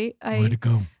graduate. Way to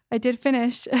go. I did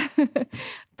finish,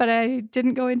 but I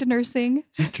didn't go into nursing.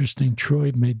 It's interesting.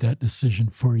 Troy made that decision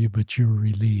for you, but you were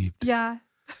relieved. Yeah.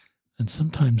 And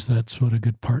sometimes that's what a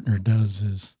good partner does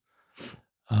is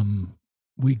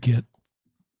we get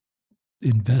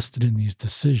invested in these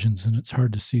decisions and it's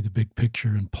hard to see the big picture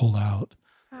and pull out.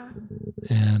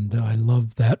 And I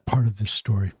love that part of this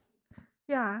story.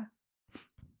 Yeah.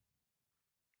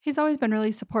 He's always been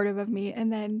really supportive of me.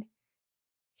 And then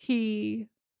I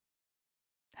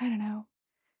don't know.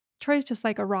 Troy's just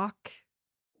like a rock.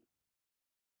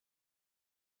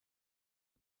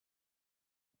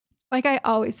 Like I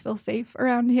always feel safe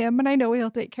around him and I know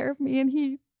he'll take care of me and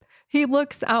he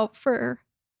looks out for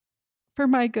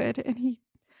my good and he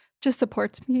just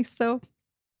supports me. So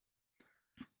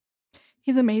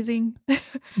he's amazing.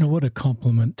 What a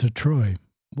compliment to Troy.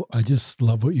 I just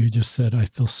love what you just said. I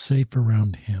feel safe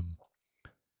around him.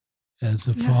 As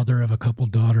a father of a couple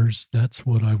daughters, that's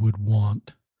what I would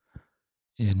want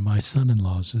in my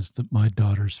son-in-laws is that my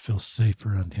daughters feel safe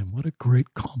around him. What a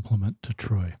great compliment to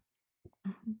Troy.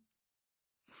 Mm-hmm.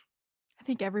 I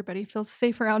think everybody feels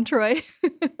safe around Troy.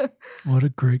 What a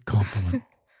great compliment.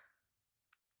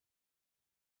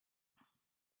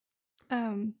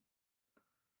 Um,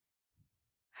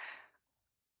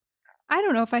 I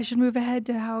don't know if I should move ahead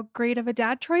to how great of a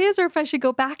dad Troy is, or if I should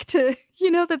go back to,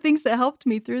 the things that helped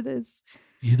me through this.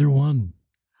 Either one.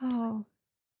 Oh,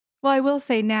 well, I will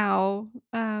say now,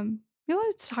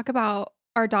 let's talk about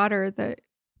our daughter that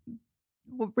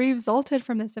resulted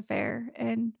from this affair.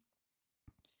 And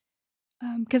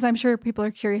because I'm sure people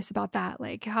are curious about that.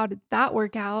 Like, how did that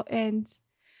work out? And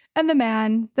the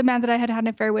man that I had an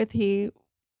affair with,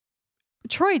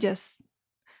 Troy just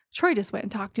went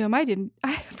and talked to him.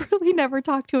 I've really never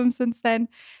talked to him since then.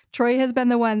 Troy has been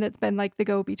the one that's been like the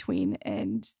go-between,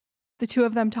 and the two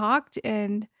of them talked,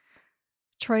 and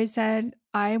Troy said,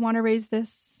 I want to raise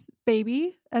this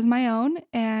baby as my own.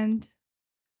 And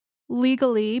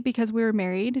legally, because we were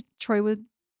married, Troy would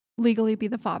legally be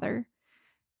the father.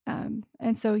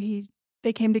 And so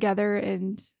they came together,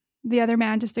 and the other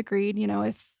man just agreed,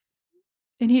 and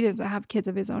he doesn't have kids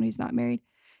of his own. He's not married.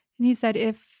 And he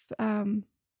said,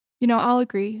 I'll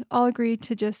agree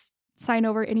to just sign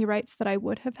over any rights that I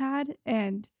would have had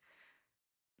and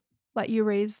let you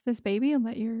raise this baby and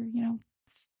let your,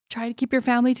 try to keep your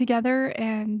family together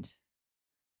and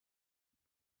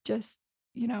just,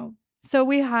 so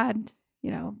we had,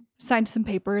 signed some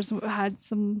papers, had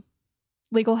some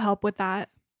legal help with that.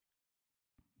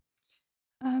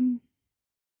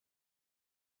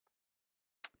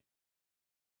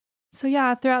 So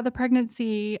yeah, throughout the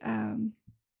pregnancy,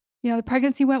 the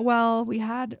pregnancy went well. We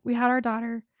had our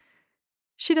daughter.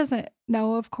 She doesn't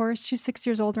know, of course. She's 6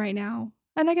 years old right now.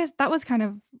 And I guess that was kind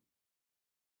of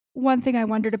one thing I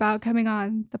wondered about coming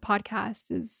on the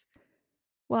podcast is,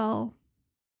 well,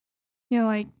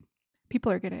 like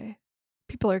people are going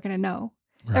to know.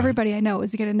 Right. Everybody I know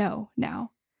is going to know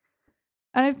now.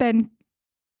 And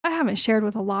I haven't shared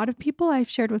with a lot of people. I've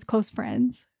shared with close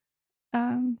friends.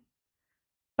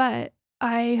 But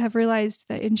I have realized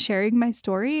that in sharing my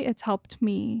story, it's helped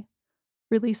me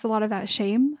release a lot of that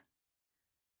shame.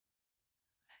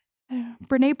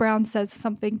 Brene Brown says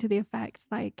something to the effect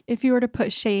like, if you were to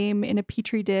put shame in a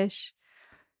petri dish,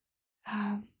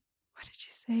 what did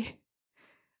she say?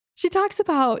 She talks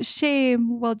about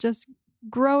shame will just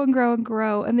grow and grow and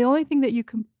grow. And the only thing that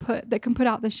can put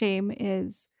out the shame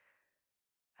is,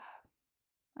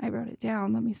 I wrote it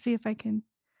down. Let me see if I can.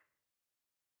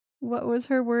 What was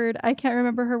her word? I can't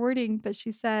remember her wording, but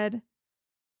she said,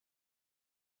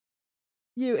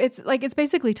 it's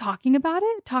basically talking about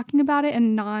it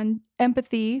and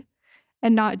non-empathy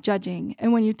and not judging.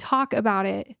 And when you talk about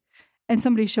it and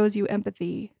somebody shows you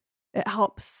empathy, it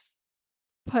helps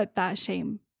put that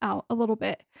shame out a little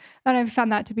bit. And I've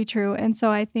found that to be true. And so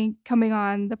I think coming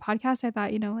on the podcast, I thought,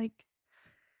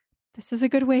 this is a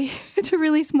good way to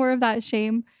release more of that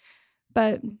shame.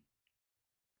 But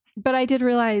I did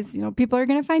realize, people are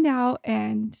going to find out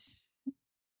and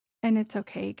it's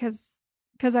okay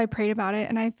because I prayed about it,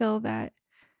 and I feel that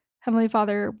Heavenly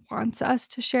Father wants us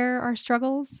to share our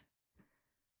struggles.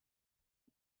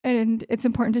 And it's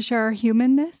important to share our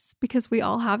humanness because we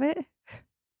all have it.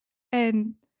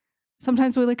 And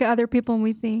sometimes we look at other people and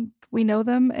we think we know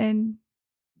them, and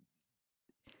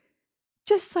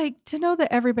just like to know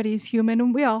that everybody's human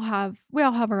and we all have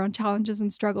our own challenges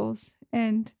and struggles.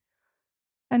 And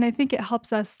I think it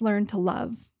helps us learn to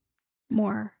love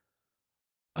more.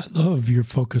 I love your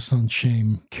focus on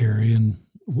shame, Carrie, and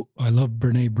I love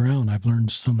Brene Brown. I've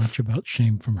learned so much about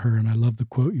shame from her, and I love the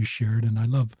quote you shared, and I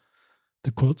love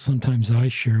the quote sometimes I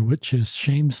share, which is,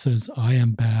 shame says I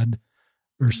am bad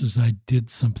versus I did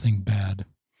something bad.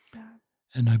 Yeah.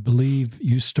 And I believe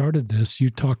you started this. You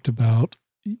talked about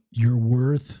your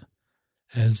worth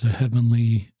as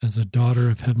a daughter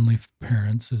of heavenly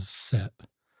parents is set.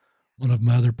 One of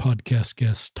my other podcast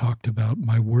guests talked about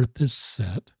my worth is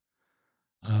set.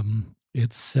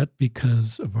 It's set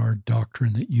because of our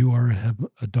doctrine that you are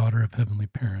a daughter of heavenly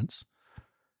parents.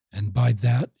 And by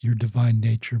that, your divine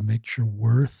nature makes your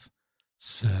worth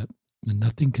set. And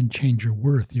nothing can change your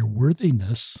worth. Your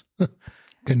worthiness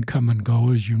can come and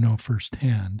go, as you know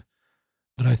firsthand.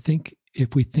 But I think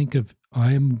if we think of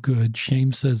I am good,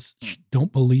 shame says,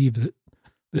 don't believe that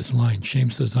this line.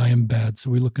 Shame says I am bad. So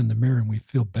we look in the mirror and we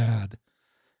feel bad.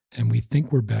 And we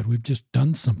think we're bad. We've just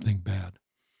done something bad.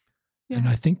 Yeah. And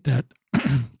I think that,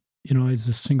 as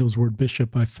a singles ward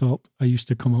bishop, I used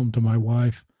to come home to my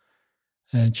wife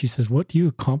and she says, what do you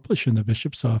accomplish in the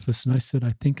bishop's office? And I said,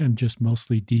 I think I'm just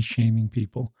mostly de-shaming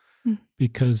people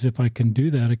because if I can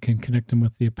do that, I can connect them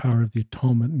with the power of the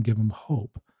atonement and give them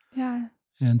hope. Yeah.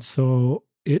 And so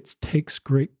it takes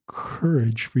great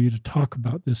courage for you to talk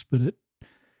about this, but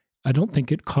I don't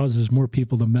think it causes more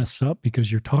people to mess up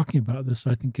because you're talking about this.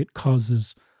 I think it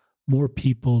causes more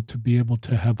people to be able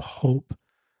to have hope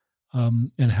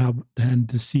and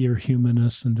to see our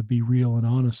humanness and to be real and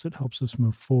honest, it helps us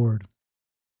move forward.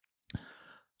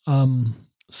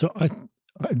 So I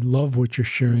love what you're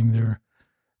sharing there.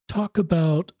 Talk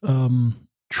about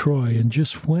Troy and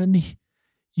just when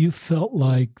you felt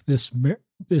like this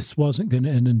wasn't going to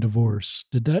end in divorce.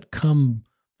 Did that come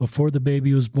before the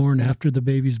baby was born, after the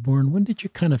baby's born? When did you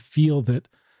kind of feel that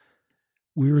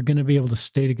we were going to be able to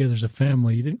stay together as a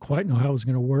family? You didn't quite know how it was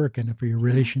going to work and if your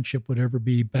relationship would ever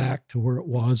be back to where it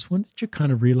was. When did you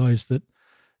kind of realize that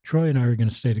Troy and I are going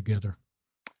to stay together?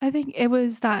 I think it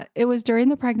was during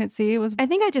the pregnancy. I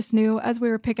think I just knew as we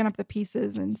were picking up the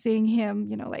pieces and seeing him,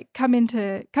 like coming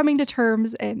to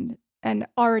terms and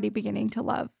already beginning to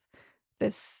love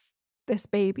this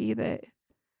baby that,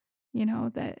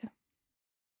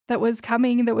 that was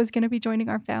coming, that was going to be joining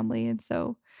our family. And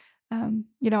so,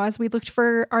 as we looked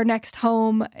for our next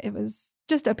home, it was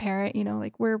just apparent,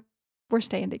 like we're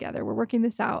staying together. We're working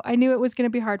this out. I knew it was going to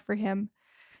be hard for him,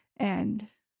 and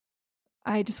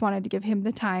I just wanted to give him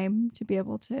the time to be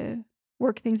able to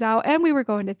work things out. And we were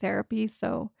going to therapy,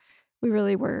 so we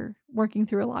really were working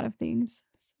through a lot of things.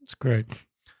 That's great.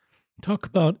 Talk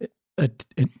about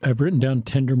I've written down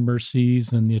tender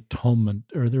mercies and the atonement.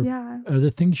 Are there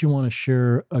things you want to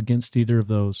share against either of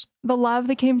those? The love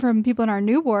that came from people in our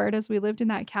new ward as we lived in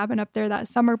that cabin up there that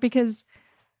summer, because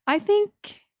I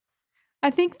think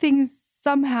things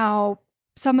somehow,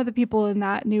 some of the people in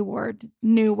that new ward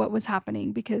knew what was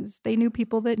happening because they knew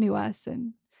people that knew us,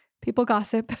 and people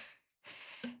gossip.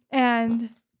 And,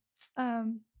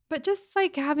 but just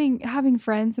like having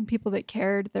friends and people that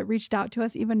cared, that reached out to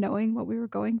us, even knowing what we were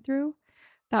going through,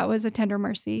 that was a tender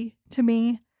mercy to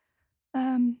me.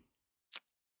 The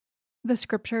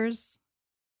scriptures,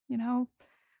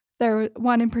 there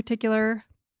one in particular,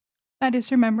 I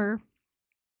just remember,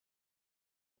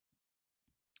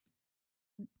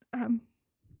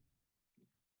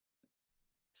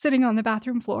 sitting on the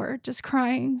bathroom floor, just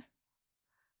crying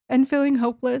and feeling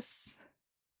hopeless.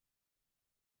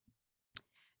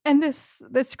 And this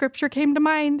scripture came to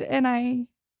mind, and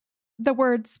the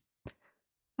words,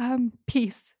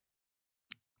 peace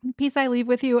I leave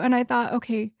with you. And I thought,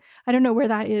 okay, I don't know where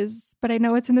that is, but I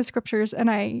know it's in the scriptures. And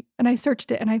I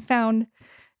searched it, and I found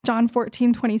John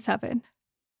 14:27.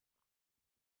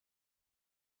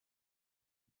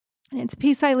 And it's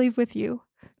peace I leave with you,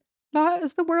 not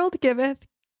as the world giveth.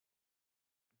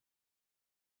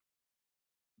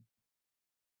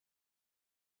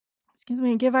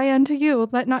 Give I unto you.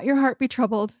 Let not your heart be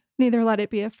troubled, neither let it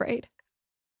be afraid.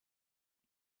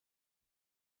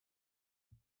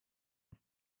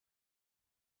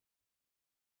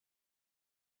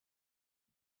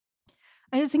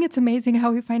 I just think it's amazing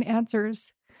how we find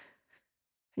answers,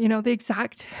 the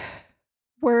exact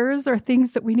words or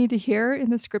things that we need to hear in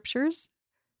the scriptures.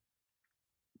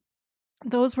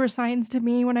 Those were signs to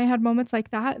me when I had moments like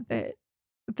that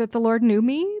the Lord knew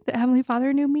me, that Heavenly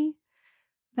Father knew me,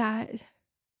 that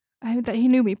he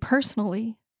knew me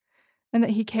personally, and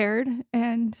that he cared,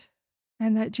 and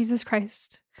that Jesus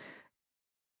Christ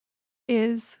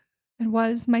is and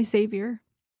was my Savior.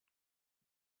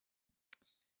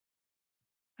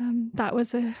 That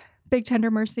was a big tender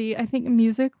mercy. I think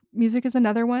music is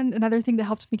another thing that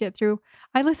helped me get through.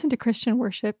 I listen to Christian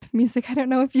worship music. I don't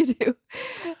know if you do.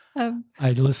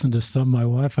 I listen to some. My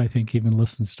wife, I think, even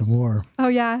listens to more. Oh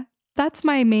yeah, that's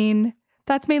mainly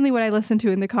what I listen to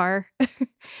in the car. And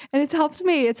it's helped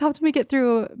me get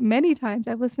through many times.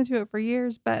 I've listened to it for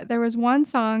years, but there was one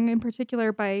song in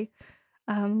particular by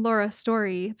Laura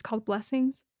Story. It's called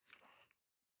Blessings.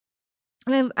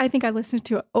 And I think I listened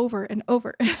to it over and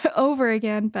over and over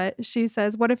again, but she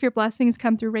says, what if your blessings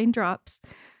come through raindrops?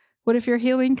 What if your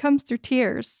healing comes through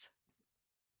tears?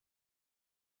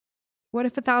 What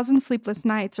if 1,000 sleepless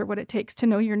nights are what it takes to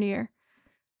know you're near?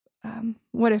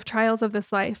 What if trials of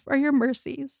this life are your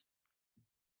mercies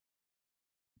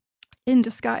in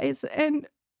disguise? And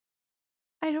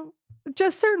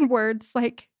just certain words,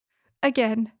 like,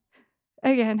 again,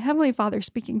 Heavenly Father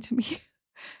speaking to me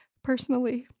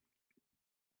personally.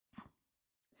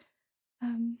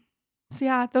 So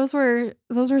yeah, those were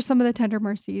some of the tender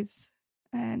mercies,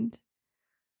 but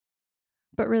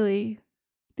really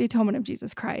the atonement of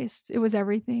Jesus Christ, it was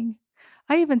everything.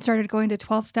 I even started going to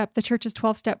the church's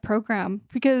 12-step program,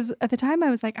 because at the time I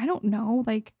was like, I don't know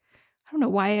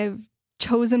why I've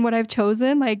chosen what I've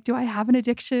chosen. Like, do I have an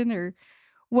addiction or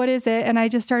what is it? And I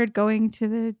just started going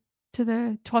to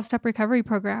the 12-step recovery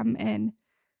program, and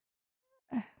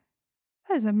that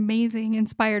is an amazing,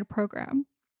 inspired program.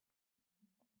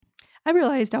 I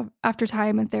realized after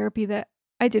time in therapy that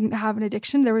I didn't have an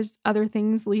addiction. There was other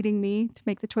things leading me to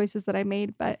make the choices that I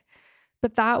made, but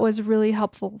But that was really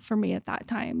helpful for me at that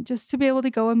time, just to be able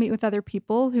to go and meet with other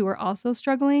people who were also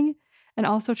struggling and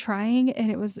also trying.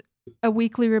 And it was a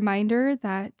weekly reminder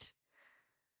that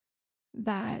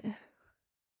that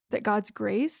God's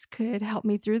grace could help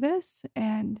me through this.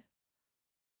 And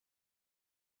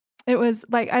it was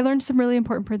like I learned some really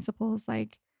important principles,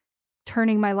 like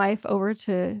turning my life over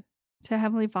to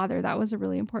Heavenly Father. That was a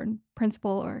really important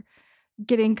principle. Or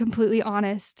getting completely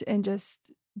honest and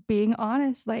just being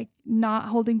honest, like not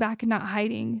holding back and not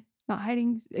hiding,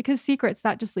 because secrets,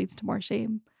 that just leads to more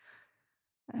shame.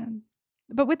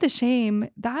 But with the shame,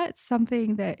 that's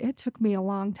something that it took me a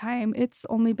long time. It's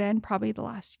only been probably the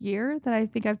last year that I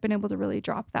think I've been able to really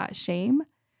drop that shame.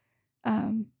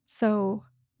 And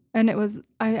it was,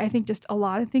 I think, just a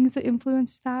lot of things that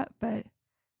influenced that, but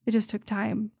it just took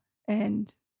time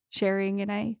and sharing.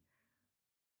 And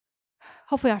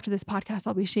hopefully after this podcast,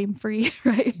 I'll be shame-free,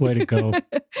 right? Way to go.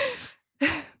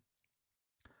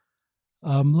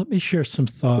 Let me share some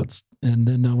thoughts, and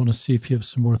then I want to see if you have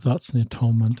some more thoughts on the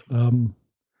atonement.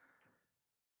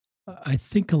 I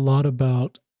think a lot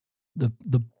about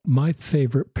my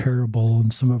favorite parable,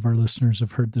 and some of our listeners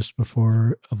have heard this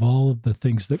before, of all of the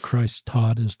things that Christ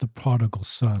taught, is the prodigal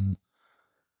son.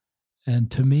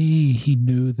 And to me, he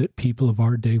knew that people of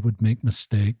our day would make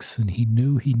mistakes, and he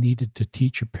knew he needed to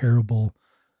teach a parable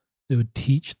that would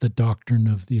teach the doctrine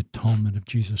of the atonement of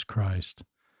Jesus Christ.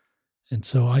 And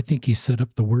so I think he set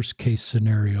up the worst case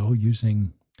scenario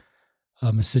using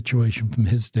a situation from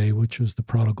his day, which was the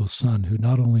prodigal son, who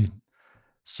not only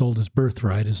sold his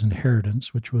birthright, his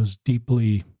inheritance, which was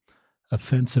deeply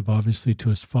offensive, obviously, to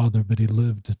his father, but he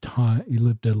lived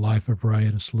a life of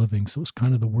riotous living. So it was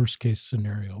kind of the worst case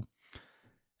scenario.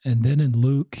 And then in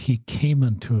Luke, he came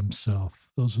unto himself.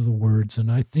 Those are the words.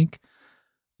 And I think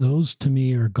those, to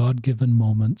me, are God-given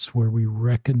moments where we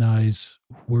recognize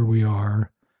where we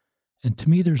are. And to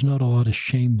me, there's not a lot of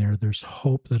shame there. There's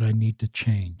hope that I need to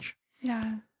change.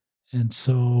 Yeah. And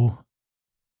so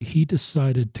he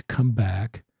decided to come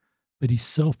back, but he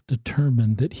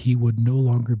self-determined that he would no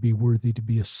longer be worthy to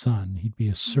be a son. He'd be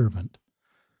a servant.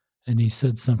 And he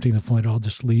said something to the point, I'll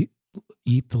just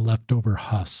eat the leftover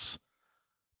husks,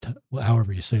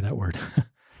 however you say that word.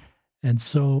 And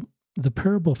so the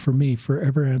parable for me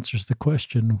forever answers the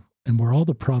question, and we're all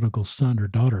the prodigal son or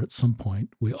daughter at some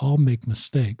point. We all make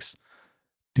mistakes.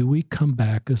 Do we come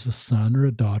back as a son or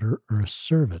a daughter or a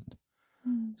servant?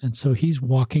 And so he's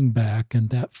walking back, and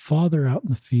that father out in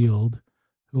the field,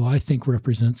 who I think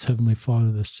represents Heavenly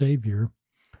Father, the Savior,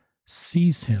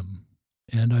 sees him.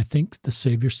 And I think the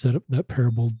Savior set up that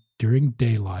parable during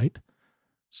daylight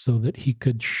so that he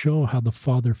could show how the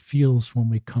Father feels when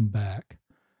we come back.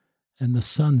 And the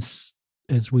son,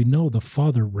 as we know, the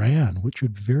father ran, which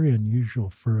would be very unusual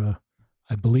for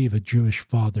I believe, a Jewish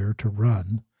father to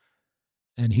run.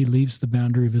 And he leaves the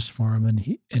boundary of his farm, and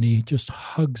he just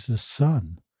hugs his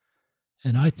son.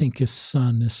 And I think his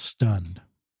son is stunned.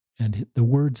 And the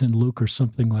words in Luke are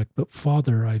something like, but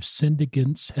Father, I've sinned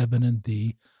against heaven and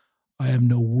thee. I am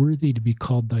no worthy to be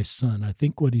called thy son. I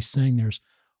think what he's saying there is,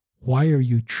 why are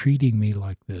you treating me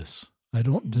like this? I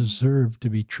don't deserve to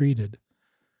be treated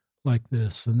like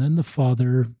this. And then the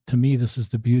father, to me, this is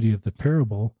the beauty of the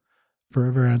parable,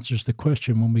 forever answers the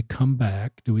question, when we come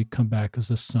back, do we come back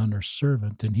as a son or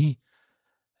servant? And he,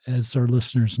 as our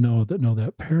listeners know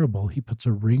that parable, he puts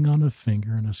a ring on a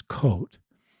finger in his coat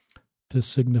to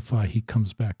signify he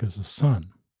comes back as a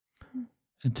son.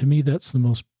 And to me, that's the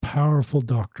most powerful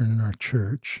doctrine in our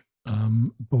church,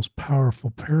 most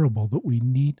powerful parable that we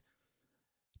need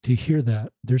to hear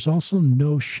that. There's also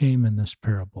no shame in this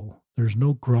parable. There's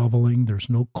no groveling. There's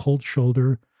no cold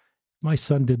shoulder. My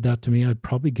son did that to me. I'd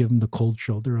probably give him the cold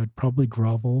shoulder. I'd probably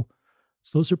grovel.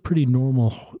 So those are pretty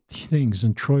normal things,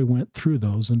 and Troy went through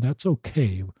those, and that's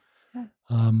okay.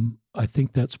 Yeah. I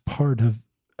think that's part of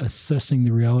assessing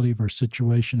the reality of our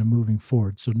situation and moving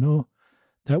forward. So no,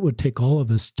 that would take all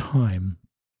of us time.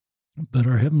 But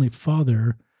our Heavenly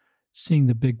Father, seeing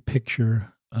the big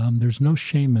picture, there's no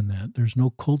shame in that. There's no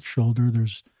cold shoulder.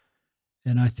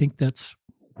 And I think that's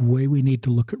the way we need to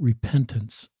look at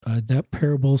repentance. That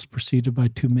parable is preceded by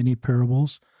two mini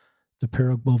parables, the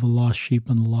parable of the lost sheep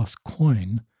and the lost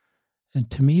coin. And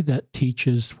to me, that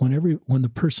teaches when the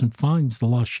person finds the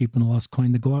lost sheep and the lost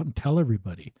coin, they go out and tell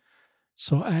everybody.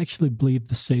 So I actually believe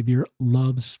the Savior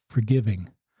loves forgiving.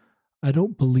 I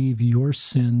don't believe your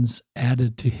sins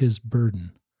added to his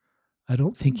burden. I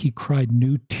don't think he cried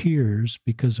new tears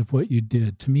because of what you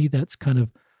did. To me, that's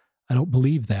I don't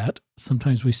believe that.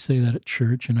 Sometimes we say that at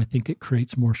church, and I think it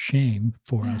creates more shame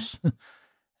for us.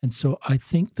 And so I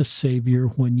think the Savior,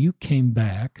 when you came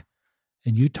back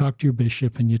and you talked to your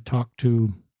bishop and you talked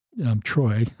to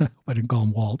Troy. I didn't call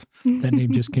him Walt. That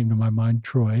name just came to my mind,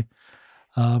 Troy.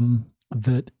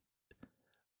 That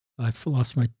I've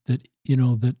lost my, that,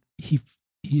 that he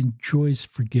enjoys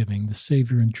forgiving. The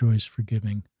Savior enjoys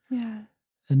forgiving. Yeah.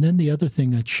 And then the other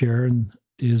thing I'd share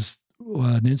is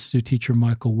an Institute teacher,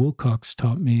 Michael Wilcox,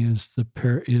 taught me is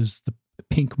the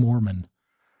pink Mormon.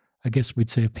 I guess we'd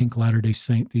say a pink Latter-day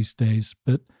Saint these days.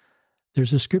 But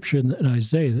there's a scripture in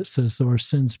Isaiah that says, though our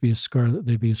sins be as scarlet,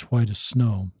 they be as white as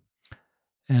snow.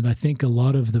 And I think a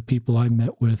lot of the people I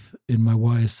met with in my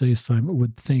YSA assignment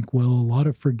would think, well, a lot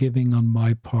of forgiving on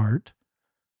my part,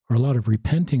 or a lot of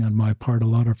repenting on my part, a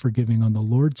lot of forgiving on the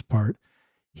Lord's part,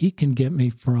 he can get me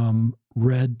from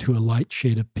red to a light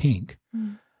shade of pink,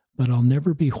 but I'll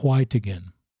never be white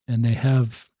again. And they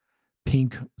have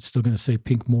pink, still going to say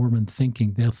pink Mormon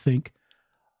thinking. They'll think,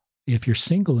 if you're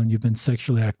single and you've been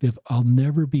sexually active, I'll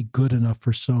never be good enough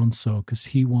for so-and-so because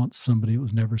he wants somebody who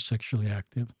was never sexually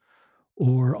active.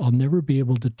 Or I'll never be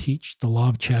able to teach the law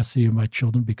of chastity to my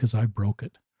children because I broke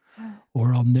it.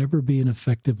 Or I'll never be an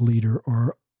effective leader.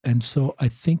 And so I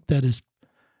think that is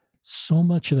so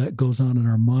much of that goes on in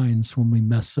our minds when we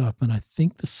mess up. And I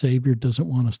think the Savior doesn't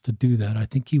want us to do that. I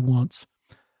think he wants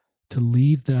to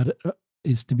leave that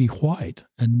is to be white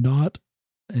and not,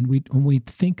 and when we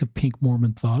think of pink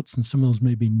Mormon thoughts, and some of those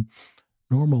may be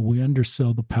normal, we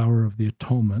undersell the power of the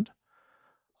atonement.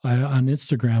 On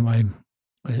Instagram,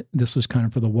 this was kind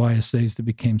of for the YSAs that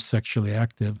became sexually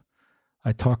active.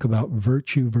 I talk about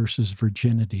virtue versus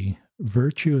virginity.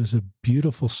 Virtue is a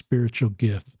beautiful spiritual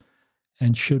gift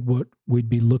and should what we'd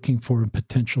be looking for in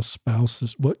potential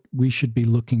spouses, what we should be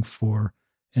looking for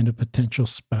in a potential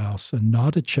spouse, and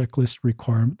not a checklist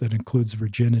requirement that includes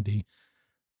virginity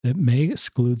that may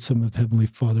exclude some of Heavenly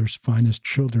Father's finest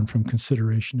children from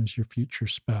consideration as your future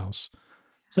spouse.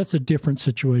 So that's a different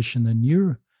situation than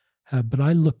you have, but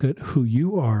I look at who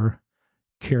you are,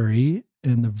 Carrie,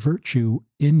 and the virtue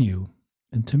in you.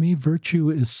 And to me,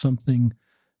 virtue is something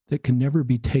that can never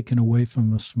be taken away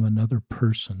from us from another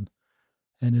person,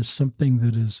 and is something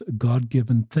that is a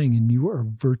God-given thing, and you are a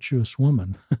virtuous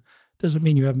woman. Doesn't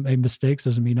mean you haven't made mistakes,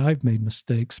 doesn't mean I've made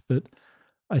mistakes, but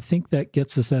I think that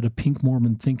gets us out of pink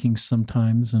Mormon thinking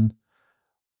sometimes, and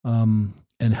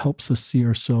helps us see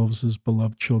ourselves as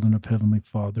beloved children of Heavenly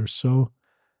Father. So,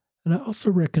 and I also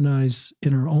recognize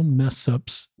in our own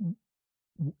mess-ups,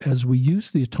 as we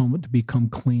use the atonement to become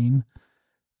clean,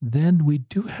 then we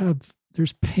do have,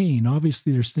 there's pain.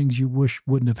 Obviously, there's things you wish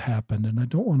wouldn't have happened, and I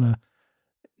don't want to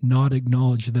not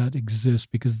acknowledge that exists,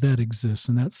 because that exists,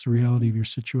 and that's the reality of your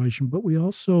situation. But we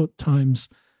also at times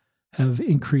have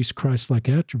increased Christ-like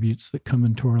attributes that come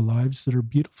into our lives that are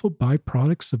beautiful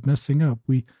byproducts of messing up.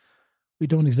 We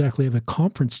don't exactly have a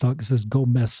conference talk that says go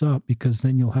mess up, because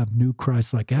then you'll have new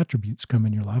Christ-like attributes come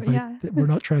in your life. Yeah. We're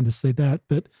not trying to say that,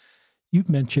 but you've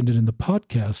mentioned it in the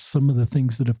podcast, some of the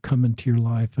things that have come into your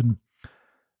life. And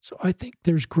so I think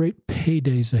there's great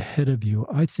paydays ahead of you.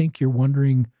 I think you're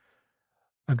wondering,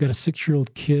 I've got a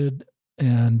 6-year-old kid,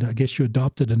 and I guess you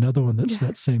adopted another one that's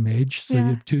that same age. So you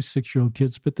have 2 6-year-old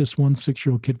kids, but this one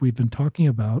 6-year-old kid we've been talking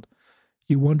about,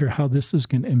 you wonder how this is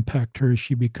going to impact her as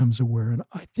she becomes aware. And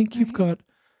I think you've got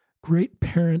great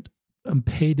parent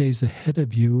paydays ahead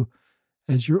of you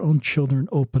as your own children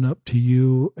open up to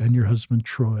you and your husband,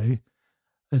 Troy,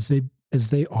 as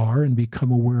they are and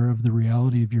become aware of the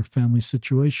reality of your family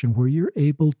situation, where you're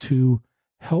able to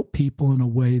help people in a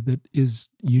way that is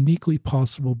uniquely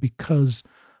possible because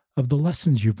of the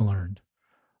lessons you've learned.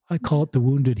 I call it the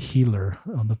wounded healer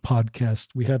on the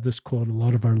podcast. We have this quote a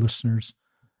lot of our listeners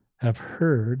have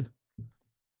heard.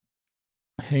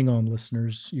 Hang on,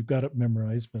 listeners. You've got it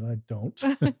memorized, but I don't.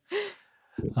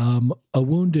 A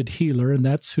wounded healer, and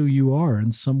that's who you are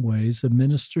in some ways. A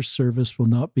minister's service will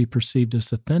not be perceived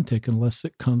as authentic unless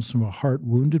it comes from a heart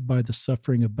wounded by the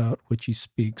suffering about which he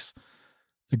speaks.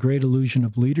 The great illusion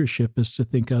of leadership is to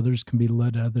think others can be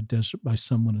led out of the desert by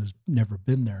someone who's never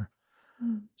been there.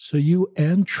 So you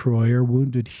and Troy are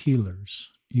wounded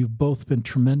healers. You've both been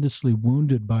tremendously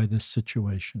wounded by this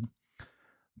situation.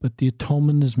 But the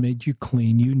atonement has made you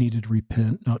clean. You needed to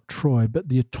repent, not Troy, but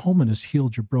the atonement has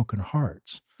healed your broken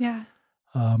hearts. Yeah.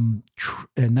 And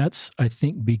that's, I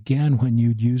think, began when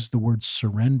you used the word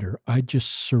surrender. I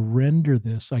just surrender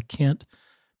this. I can't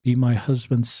be my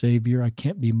husband's savior. I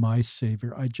can't be my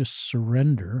savior. I just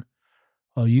surrender.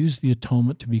 I'll use the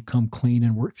atonement to become clean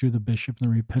and work through the bishop and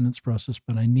the repentance process,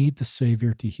 but I need the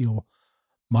Savior to heal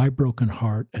my broken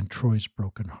heart and Troy's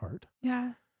broken heart.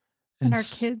 Yeah. And our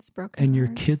kids' broken and hearts.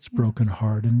 your kids' broken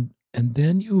heart. And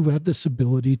then you have this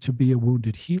ability to be a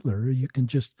wounded healer. You can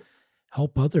just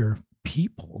help other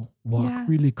people walk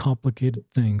really complicated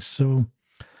things. So,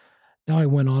 Now I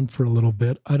went on for a little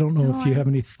bit. I don't know No, if you have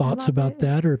any thoughts love about it.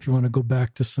 that or if you want to go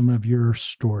back to some of your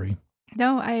story.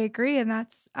 No, I agree. And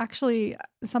that's actually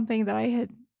something that I had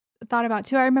thought about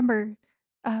too. I remember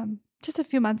just a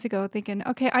few months ago thinking,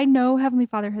 okay, I know Heavenly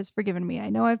Father has forgiven me. I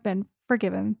know I've been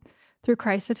forgiven through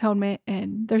Christ's atonement,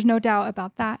 and there's no doubt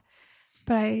about that.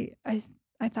 But I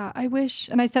thought, I wish,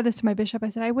 and I said this to my bishop, I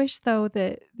said, I wish though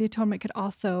that the atonement could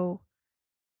also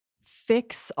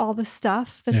fix all the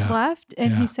stuff that's Yeah. left.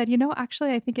 And he Yeah. said,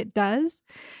 actually, I think it does.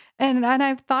 And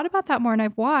I've thought about that more, and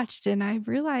I've watched, and I've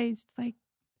realized like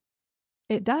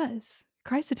it does.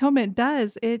 Christ's atonement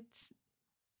does. It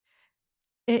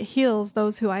heals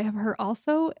those who I have hurt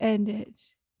also, and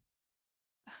it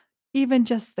even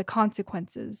just the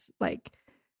consequences, like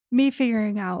me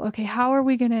figuring out, okay, how are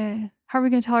we gonna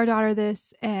tell our daughter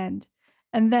this, and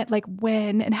that, like,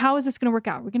 when and how is this gonna work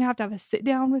out? We're gonna have a sit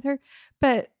down with her.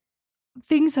 But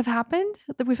things have happened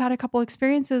that we've had a couple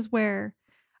experiences where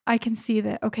I can see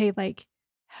that, okay, like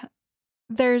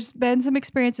there's been some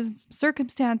experiences and some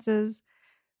circumstances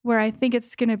where I think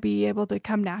it's going to be able to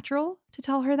come natural to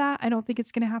tell her that. I don't think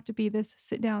it's going to have to be this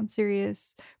sit down,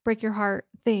 serious, break your heart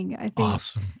thing. I think,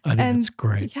 Awesome. I think and that's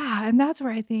great. yeah, and that's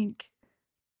where I think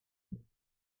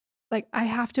like I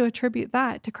have to attribute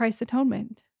that to Christ's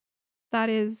atonement. That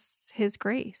is his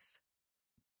grace.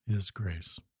 His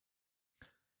grace.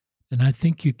 And I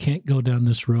think you can't go down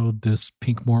this road, this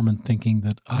pink Mormon thinking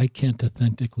that I can't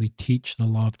authentically teach the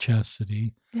law of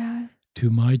chastity Yeah. to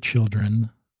my children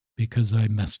because I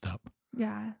messed up.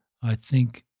 Yeah. I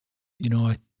think,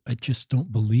 I just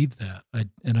don't believe that.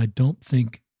 I don't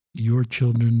think your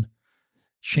children,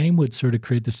 shame would sort of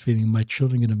create this feeling my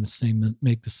children are going to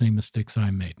make the same mistakes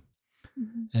I made.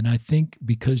 Mm-hmm. And I think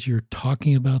because you're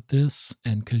talking about this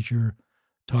and because you're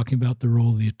talking about the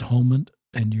role of the atonement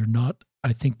and you're not,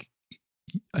 I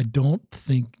don't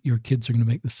think your kids are going to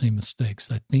make the same mistakes.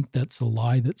 I think that's a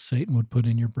lie that Satan would put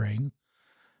in your brain,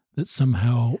 that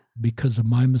somehow because of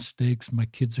my mistakes, my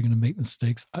kids are going to make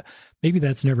mistakes. Maybe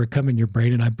that's never come in your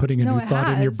brain and I'm putting a No, new it thought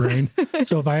in your has. brain.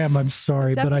 So if I am, I'm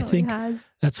sorry. It But I definitely think has.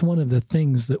 that's one of the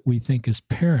things that we think as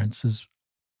parents is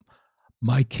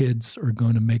my kids are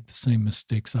going to make the same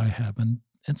mistakes I have. And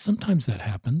sometimes that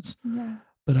happens. Yeah.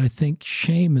 But I think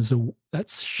shame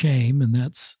that's shame, and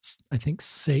that's, I think,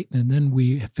 Satan. And then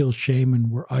we feel shame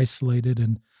and we're isolated.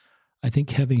 And I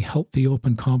think having healthy,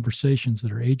 open conversations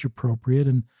that are age appropriate,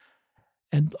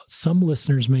 and some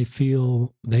listeners may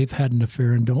feel they've had an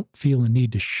affair and don't feel a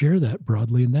need to share that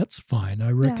broadly, and that's fine.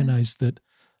 I recognize that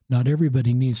not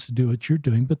everybody needs to do what you're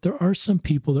doing, but there are some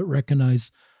people that recognize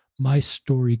my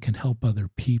story can help other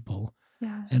people.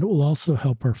 Yeah. And it will also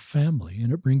help our family,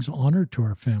 and it brings honor to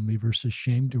our family versus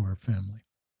shame to our family.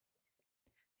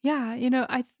 Yeah,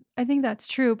 I think that's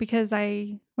true because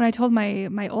when I told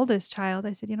my oldest child,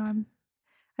 I said, I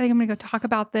think I'm gonna go talk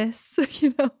about this,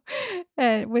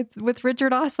 and with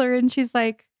Richard Osler, and she's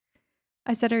like,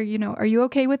 I said, are you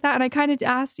okay with that? And I kind of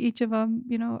asked each of them,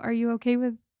 are you okay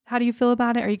with? How do you feel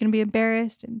about it? Are you going to be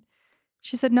embarrassed? And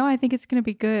she said, no, I think it's going to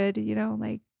be good.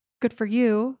 Like good for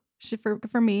you,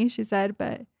 for me. She said,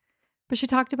 but she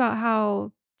talked about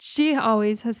how she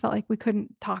always has felt like we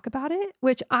couldn't talk about it,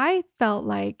 which I felt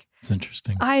like It's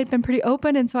interesting. I had been pretty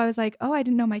open. And so I was like, oh, I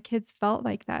didn't know my kids felt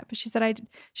like that. But she said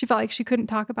she felt like she couldn't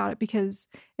talk about it because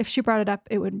if she brought it up,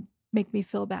 it would make me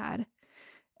feel bad.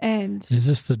 And is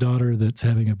this the daughter that's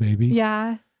having a baby?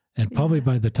 Yeah. And probably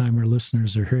by the time our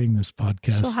listeners are hearing this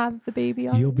podcast, she'll have the baby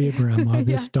already. You'll be a grandma.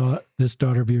 This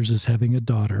daughter of yours is having a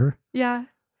daughter. Yeah.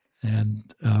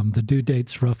 And the due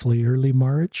date's roughly early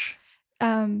March.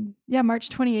 March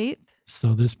 28th.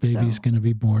 So this baby's going to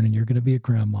be born and you're going to be a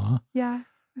grandma. Yeah.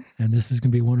 And this is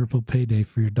going to be a wonderful payday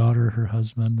for your daughter, her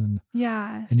husband,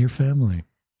 and your family.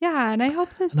 Yeah. And I hope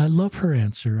this. And I love her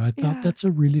answer. I thought that's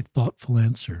a really thoughtful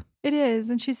answer. It is.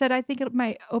 And she said, I think it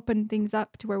might open things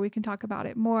up to where we can talk about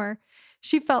it more.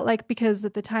 She felt like because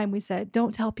at the time we said,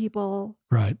 don't tell people.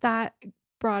 Right. That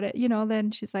brought it,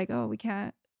 then she's like, oh, we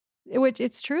can't. Which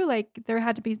it's true. Like there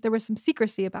was some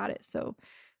secrecy about it. So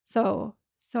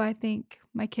I think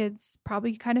my kids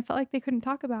probably kind of felt like they couldn't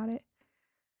talk about it.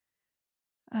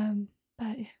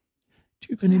 But do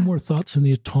you have any more thoughts on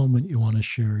the atonement you want to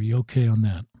share? Are you okay on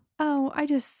that? Oh, I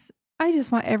just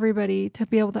want everybody to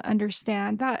be able to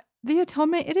understand that the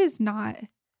atonement, it's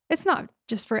not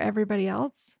just for everybody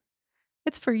else.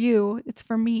 It's for you. It's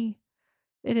for me.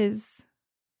 It is.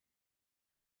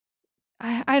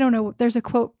 I don't know. There's a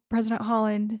quote, President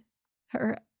Holland,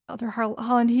 or Elder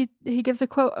Holland, he gives a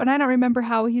quote, and I don't remember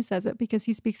how he says it because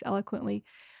he speaks eloquently,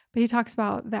 but he talks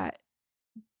about that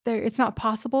it's not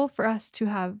possible for us to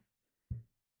have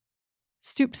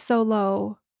stooped so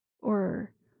low or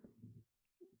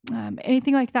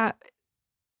anything like that,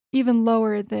 even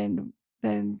lower than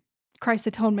Christ's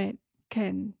atonement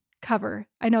can cover.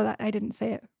 I know that I didn't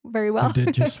say it very well. You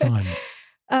did just fine.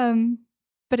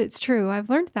 But it's true. I've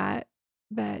learned that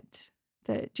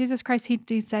Jesus Christ, he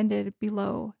descended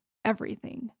below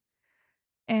everything.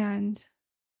 And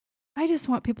I just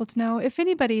want people to know, if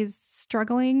anybody's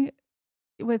struggling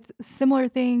with similar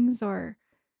things, or,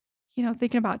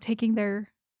 thinking about taking their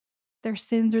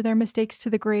sins or their mistakes to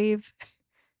the grave,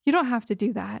 you don't have to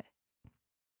do that.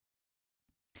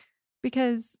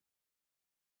 Because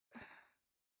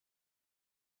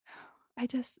I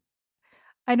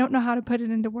don't know how to put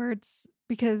it into words,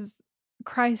 because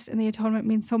Christ and the atonement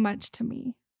means so much to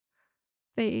me.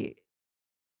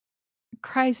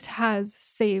 Christ has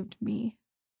saved me,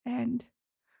 and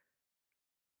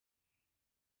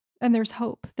there's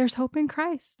hope. There's hope in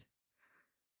Christ.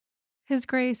 His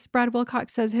grace, Brad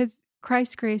Wilcox says,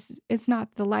 Christ's grace is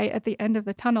not the light at the end of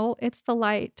the tunnel. It's the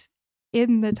light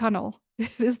in the tunnel.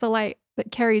 It is the light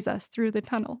that carries us through the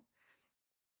tunnel.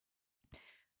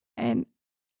 And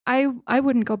I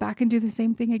wouldn't go back and do the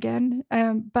same thing again.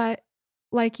 But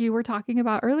like you were talking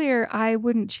about earlier, I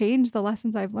wouldn't change the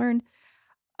lessons I've learned.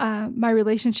 My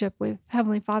relationship with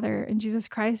Heavenly Father and Jesus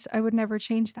Christ, I would never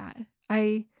change that.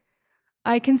 I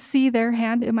can see their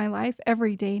hand in my life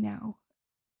every day now,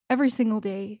 every single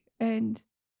day. And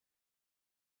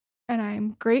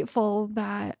I'm grateful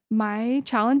that my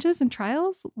challenges and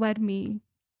trials led me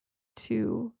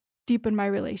to deepen my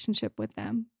relationship with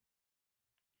them.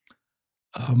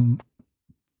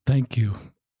 Thank you,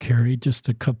 Carrie. Just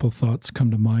a couple thoughts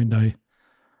come to mind.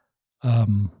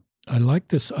 I like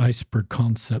this iceberg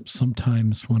concept.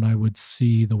 Sometimes when I would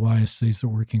see the YSAs are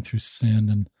working through sin,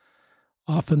 and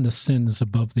often the sin is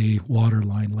above the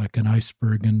waterline like an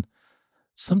iceberg, and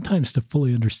sometimes to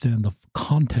fully understand the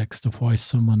context of why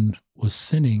someone was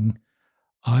sinning,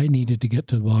 I needed to get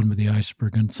to the bottom of the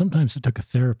iceberg. And sometimes it took a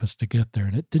therapist to get there,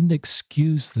 and it didn't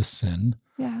excuse the sin,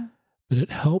 but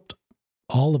it helped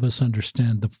all of us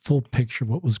understand the full picture of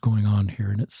what was going on here.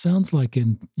 And it sounds like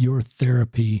in your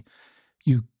therapy,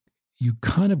 you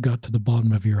kind of got to the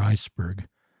bottom of your iceberg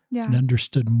and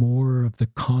understood more of the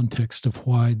context of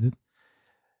why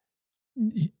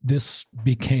this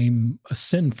became a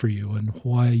sin for you, and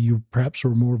why you perhaps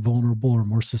were more vulnerable or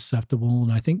more susceptible.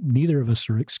 And I think neither of us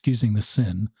are excusing the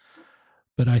sin,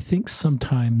 but I think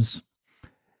sometimes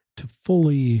to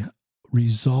fully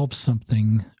resolve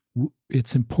something,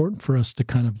 it's important for us to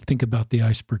kind of think about the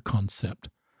iceberg concept.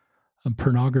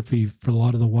 Pornography for a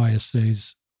lot of the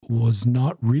YSAs was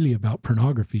not really about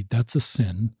pornography. That's a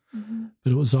sin,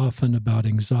 but it was often about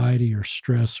anxiety or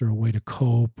stress or a way to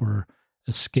cope or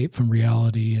escape from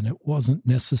reality, and it wasn't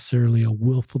necessarily a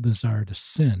willful desire to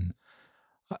sin.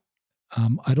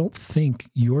 I don't think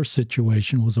your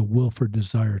situation was a willful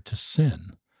desire to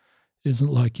sin. It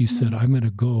isn't like you said, I'm going to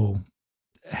go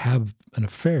have an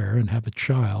affair and have a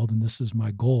child, and this is my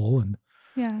goal, and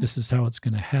this is how it's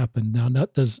going to happen. Now,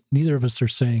 neither of us are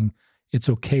saying it's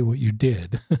okay what you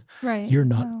did. Right. You're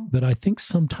not. But I think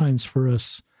sometimes for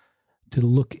us to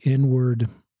look inward,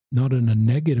 not in a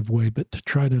negative way, but to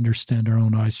try to understand our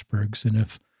own icebergs.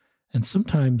 And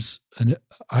sometimes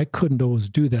I couldn't always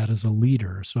do that as a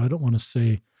leader. So I don't want to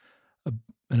say,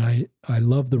 and I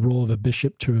love the role of a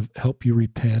bishop to help you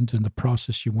repent and the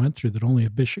process you went through that only a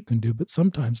bishop can do. But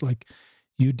sometimes, like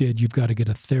you did, you've got to get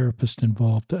a therapist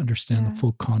involved to understand the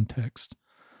full context.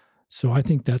 So I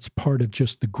think that's part of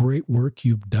just the great work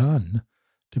you've done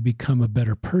to become a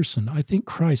better person. I think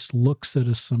Christ looks at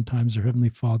us sometimes, our Heavenly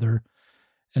Father,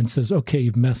 and says, okay,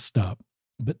 you've messed up,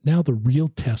 but now the real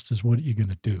test is what are you going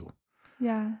to do?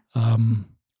 Yeah.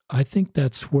 I think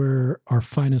that's where our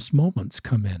finest moments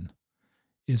come in,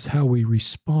 is how we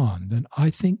respond. And I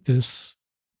think this,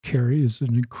 Carrie, is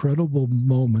an incredible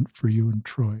moment for you and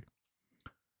Troy.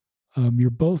 You're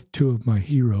both two of my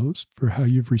heroes for how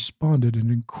you've responded and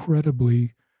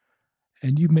incredibly,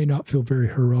 and you may not feel very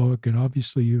heroic, and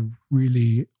obviously you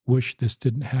really wish this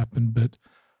didn't happen, but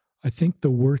I think the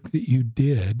work that you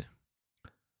did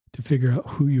to figure out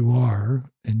who you are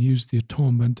and use the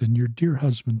atonement, and your dear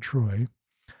husband, Troy,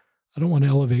 I don't want to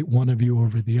elevate one of you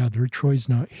over the other. Troy's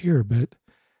not here, but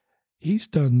he's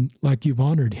done, like you've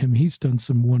honored him, he's done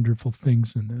some wonderful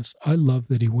things in this. I love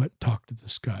that he went and talked to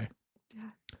this guy. Yeah.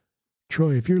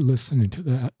 Troy, if you're listening to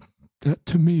that, that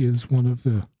to me is one of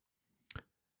the,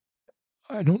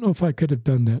 I don't know if I could have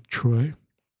done that, Troy.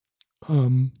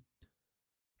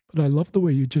 But I love the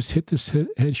way you just hit this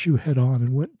issue head on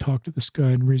and went and talked to this guy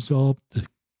and resolved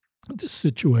this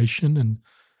situation, and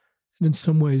in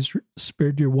some ways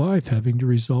spared your wife having to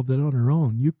resolve that on her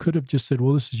own. You could have just said,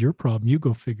 well, this is your problem. You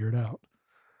go figure it out.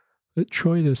 But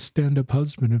Troy, this stand-up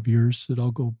husband of yours, said,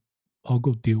 I'll go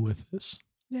deal with this.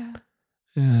 Yeah.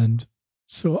 And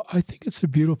so I think it's a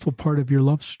beautiful part of your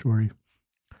love story.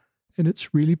 And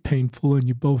it's really painful, and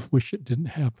you both wish it didn't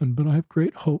happen, but I have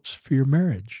great hopes for your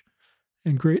marriage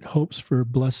and great hopes for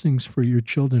blessings for your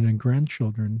children and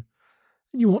grandchildren.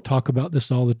 And you won't talk about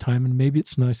this all the time, and maybe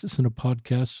it's nice it's in a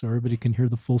podcast so everybody can hear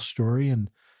the full story and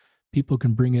people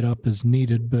can bring it up as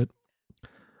needed. But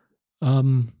I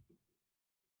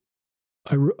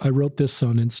wrote this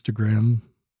on Instagram.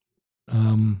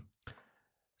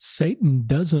 Satan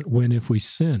doesn't win if we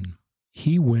sin.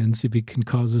 He wins if he can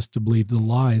cause us to believe the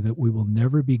lie that we will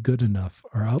never be good enough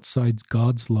or outside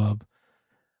God's love,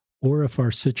 or if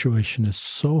our situation is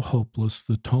so hopeless,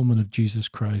 the atonement of Jesus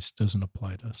Christ doesn't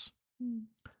apply to us. Mm.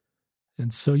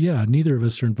 And so, yeah, neither of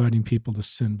us are inviting people to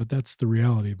sin, but that's the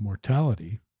reality of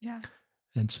mortality. Yeah.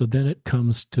 And so then it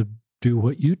comes to do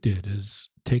what you did, is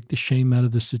take the shame out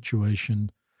of the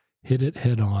situation, hit it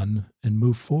head on, and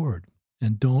move forward.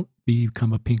 And don't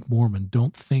become a pink Mormon.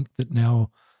 Don't think that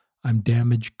now I'm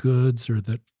damaged goods, or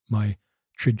that my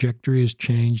trajectory has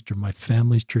changed, or my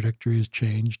family's trajectory has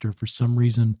changed, or for some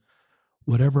reason,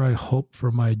 whatever I hope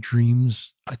for my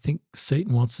dreams, I think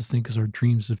Satan wants us to think as our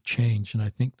dreams have changed. And I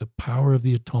think the power of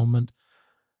the atonement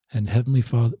and Heavenly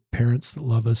Father, parents that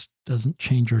love us, doesn't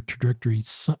change our trajectory.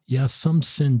 Some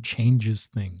sin changes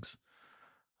things.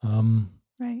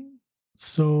 Right.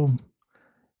 So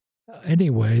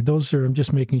anyway, I'm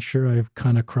just making sure I've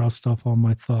kind of crossed off all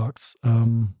my thoughts.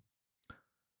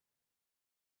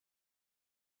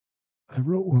 I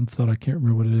wrote one thought, I can't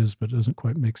remember what it is, but it doesn't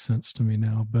quite make sense to me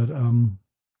now. But,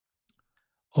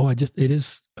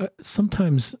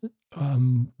 sometimes,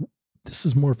 this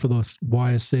is more for those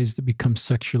YSAs that become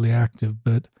sexually active,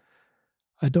 but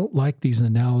I don't like these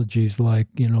analogies like,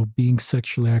 being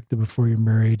sexually active before you're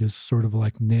married is sort of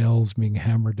like nails being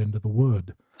hammered into the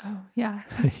wood. Oh, yeah.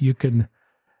 You can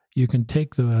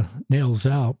take the nails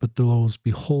out, but there'll always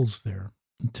be holes there.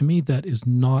 And to me, that is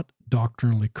not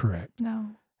doctrinally correct. No.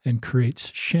 And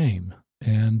creates shame.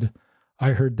 And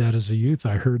I heard that as a youth.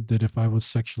 I heard that if I was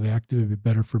sexually active, it'd be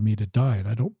better for me to die. And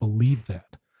I don't believe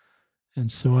that.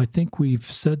 And so I think we've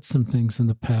said some things in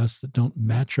the past that don't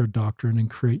match our doctrine and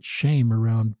create shame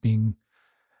around being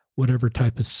whatever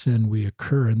type of sin we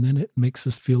occur. And then it makes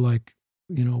us feel like,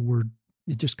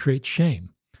 it just creates shame.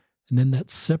 And then that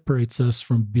separates us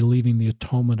from believing the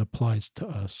atonement applies to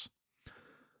us.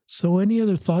 So any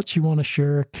other thoughts you want to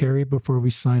share, Carrie, before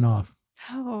we sign off?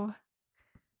 Oh,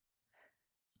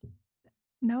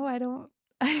 no, I don't.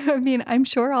 I mean, I'm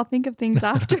sure I'll think of things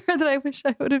after that I wish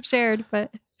I would have shared,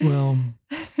 but. Well,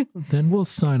 then we'll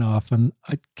sign off. And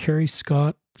Carrie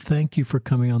Scott, thank you for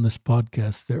coming on this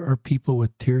podcast. There are people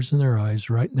with tears in their eyes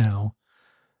right now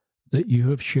that you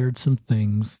have shared some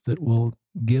things that will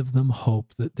give them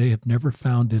hope that they have never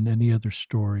found in any other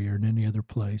story or in any other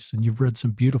place. And you've read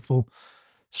some beautiful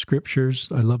scriptures.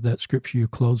 I love that scripture you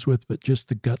close with, but just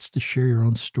the guts to share your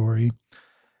own story.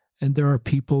 And there are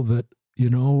people that,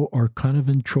 are kind of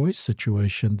in Troy's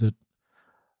situation, that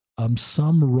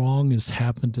some wrong has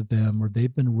happened to them, or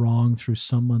they've been wrong through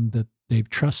someone that they've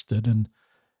trusted, and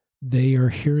they are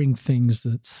hearing things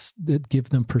that give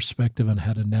them perspective on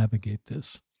how to navigate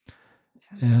this.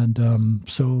 Yeah. And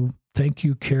so thank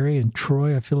you, Carrie and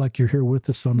Troy. I feel like you're here with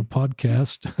us on the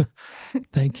podcast.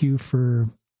 Thank you for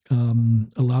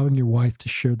allowing your wife to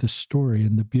share this story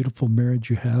and the beautiful marriage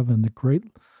you have and the great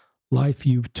life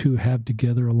you two have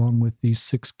together, along with these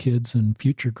 6 kids and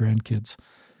future grandkids.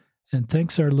 And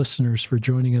thanks our listeners for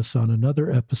joining us on another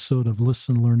episode of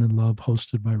Listen, Learn, and Love,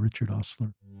 hosted by Richard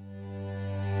Ostler.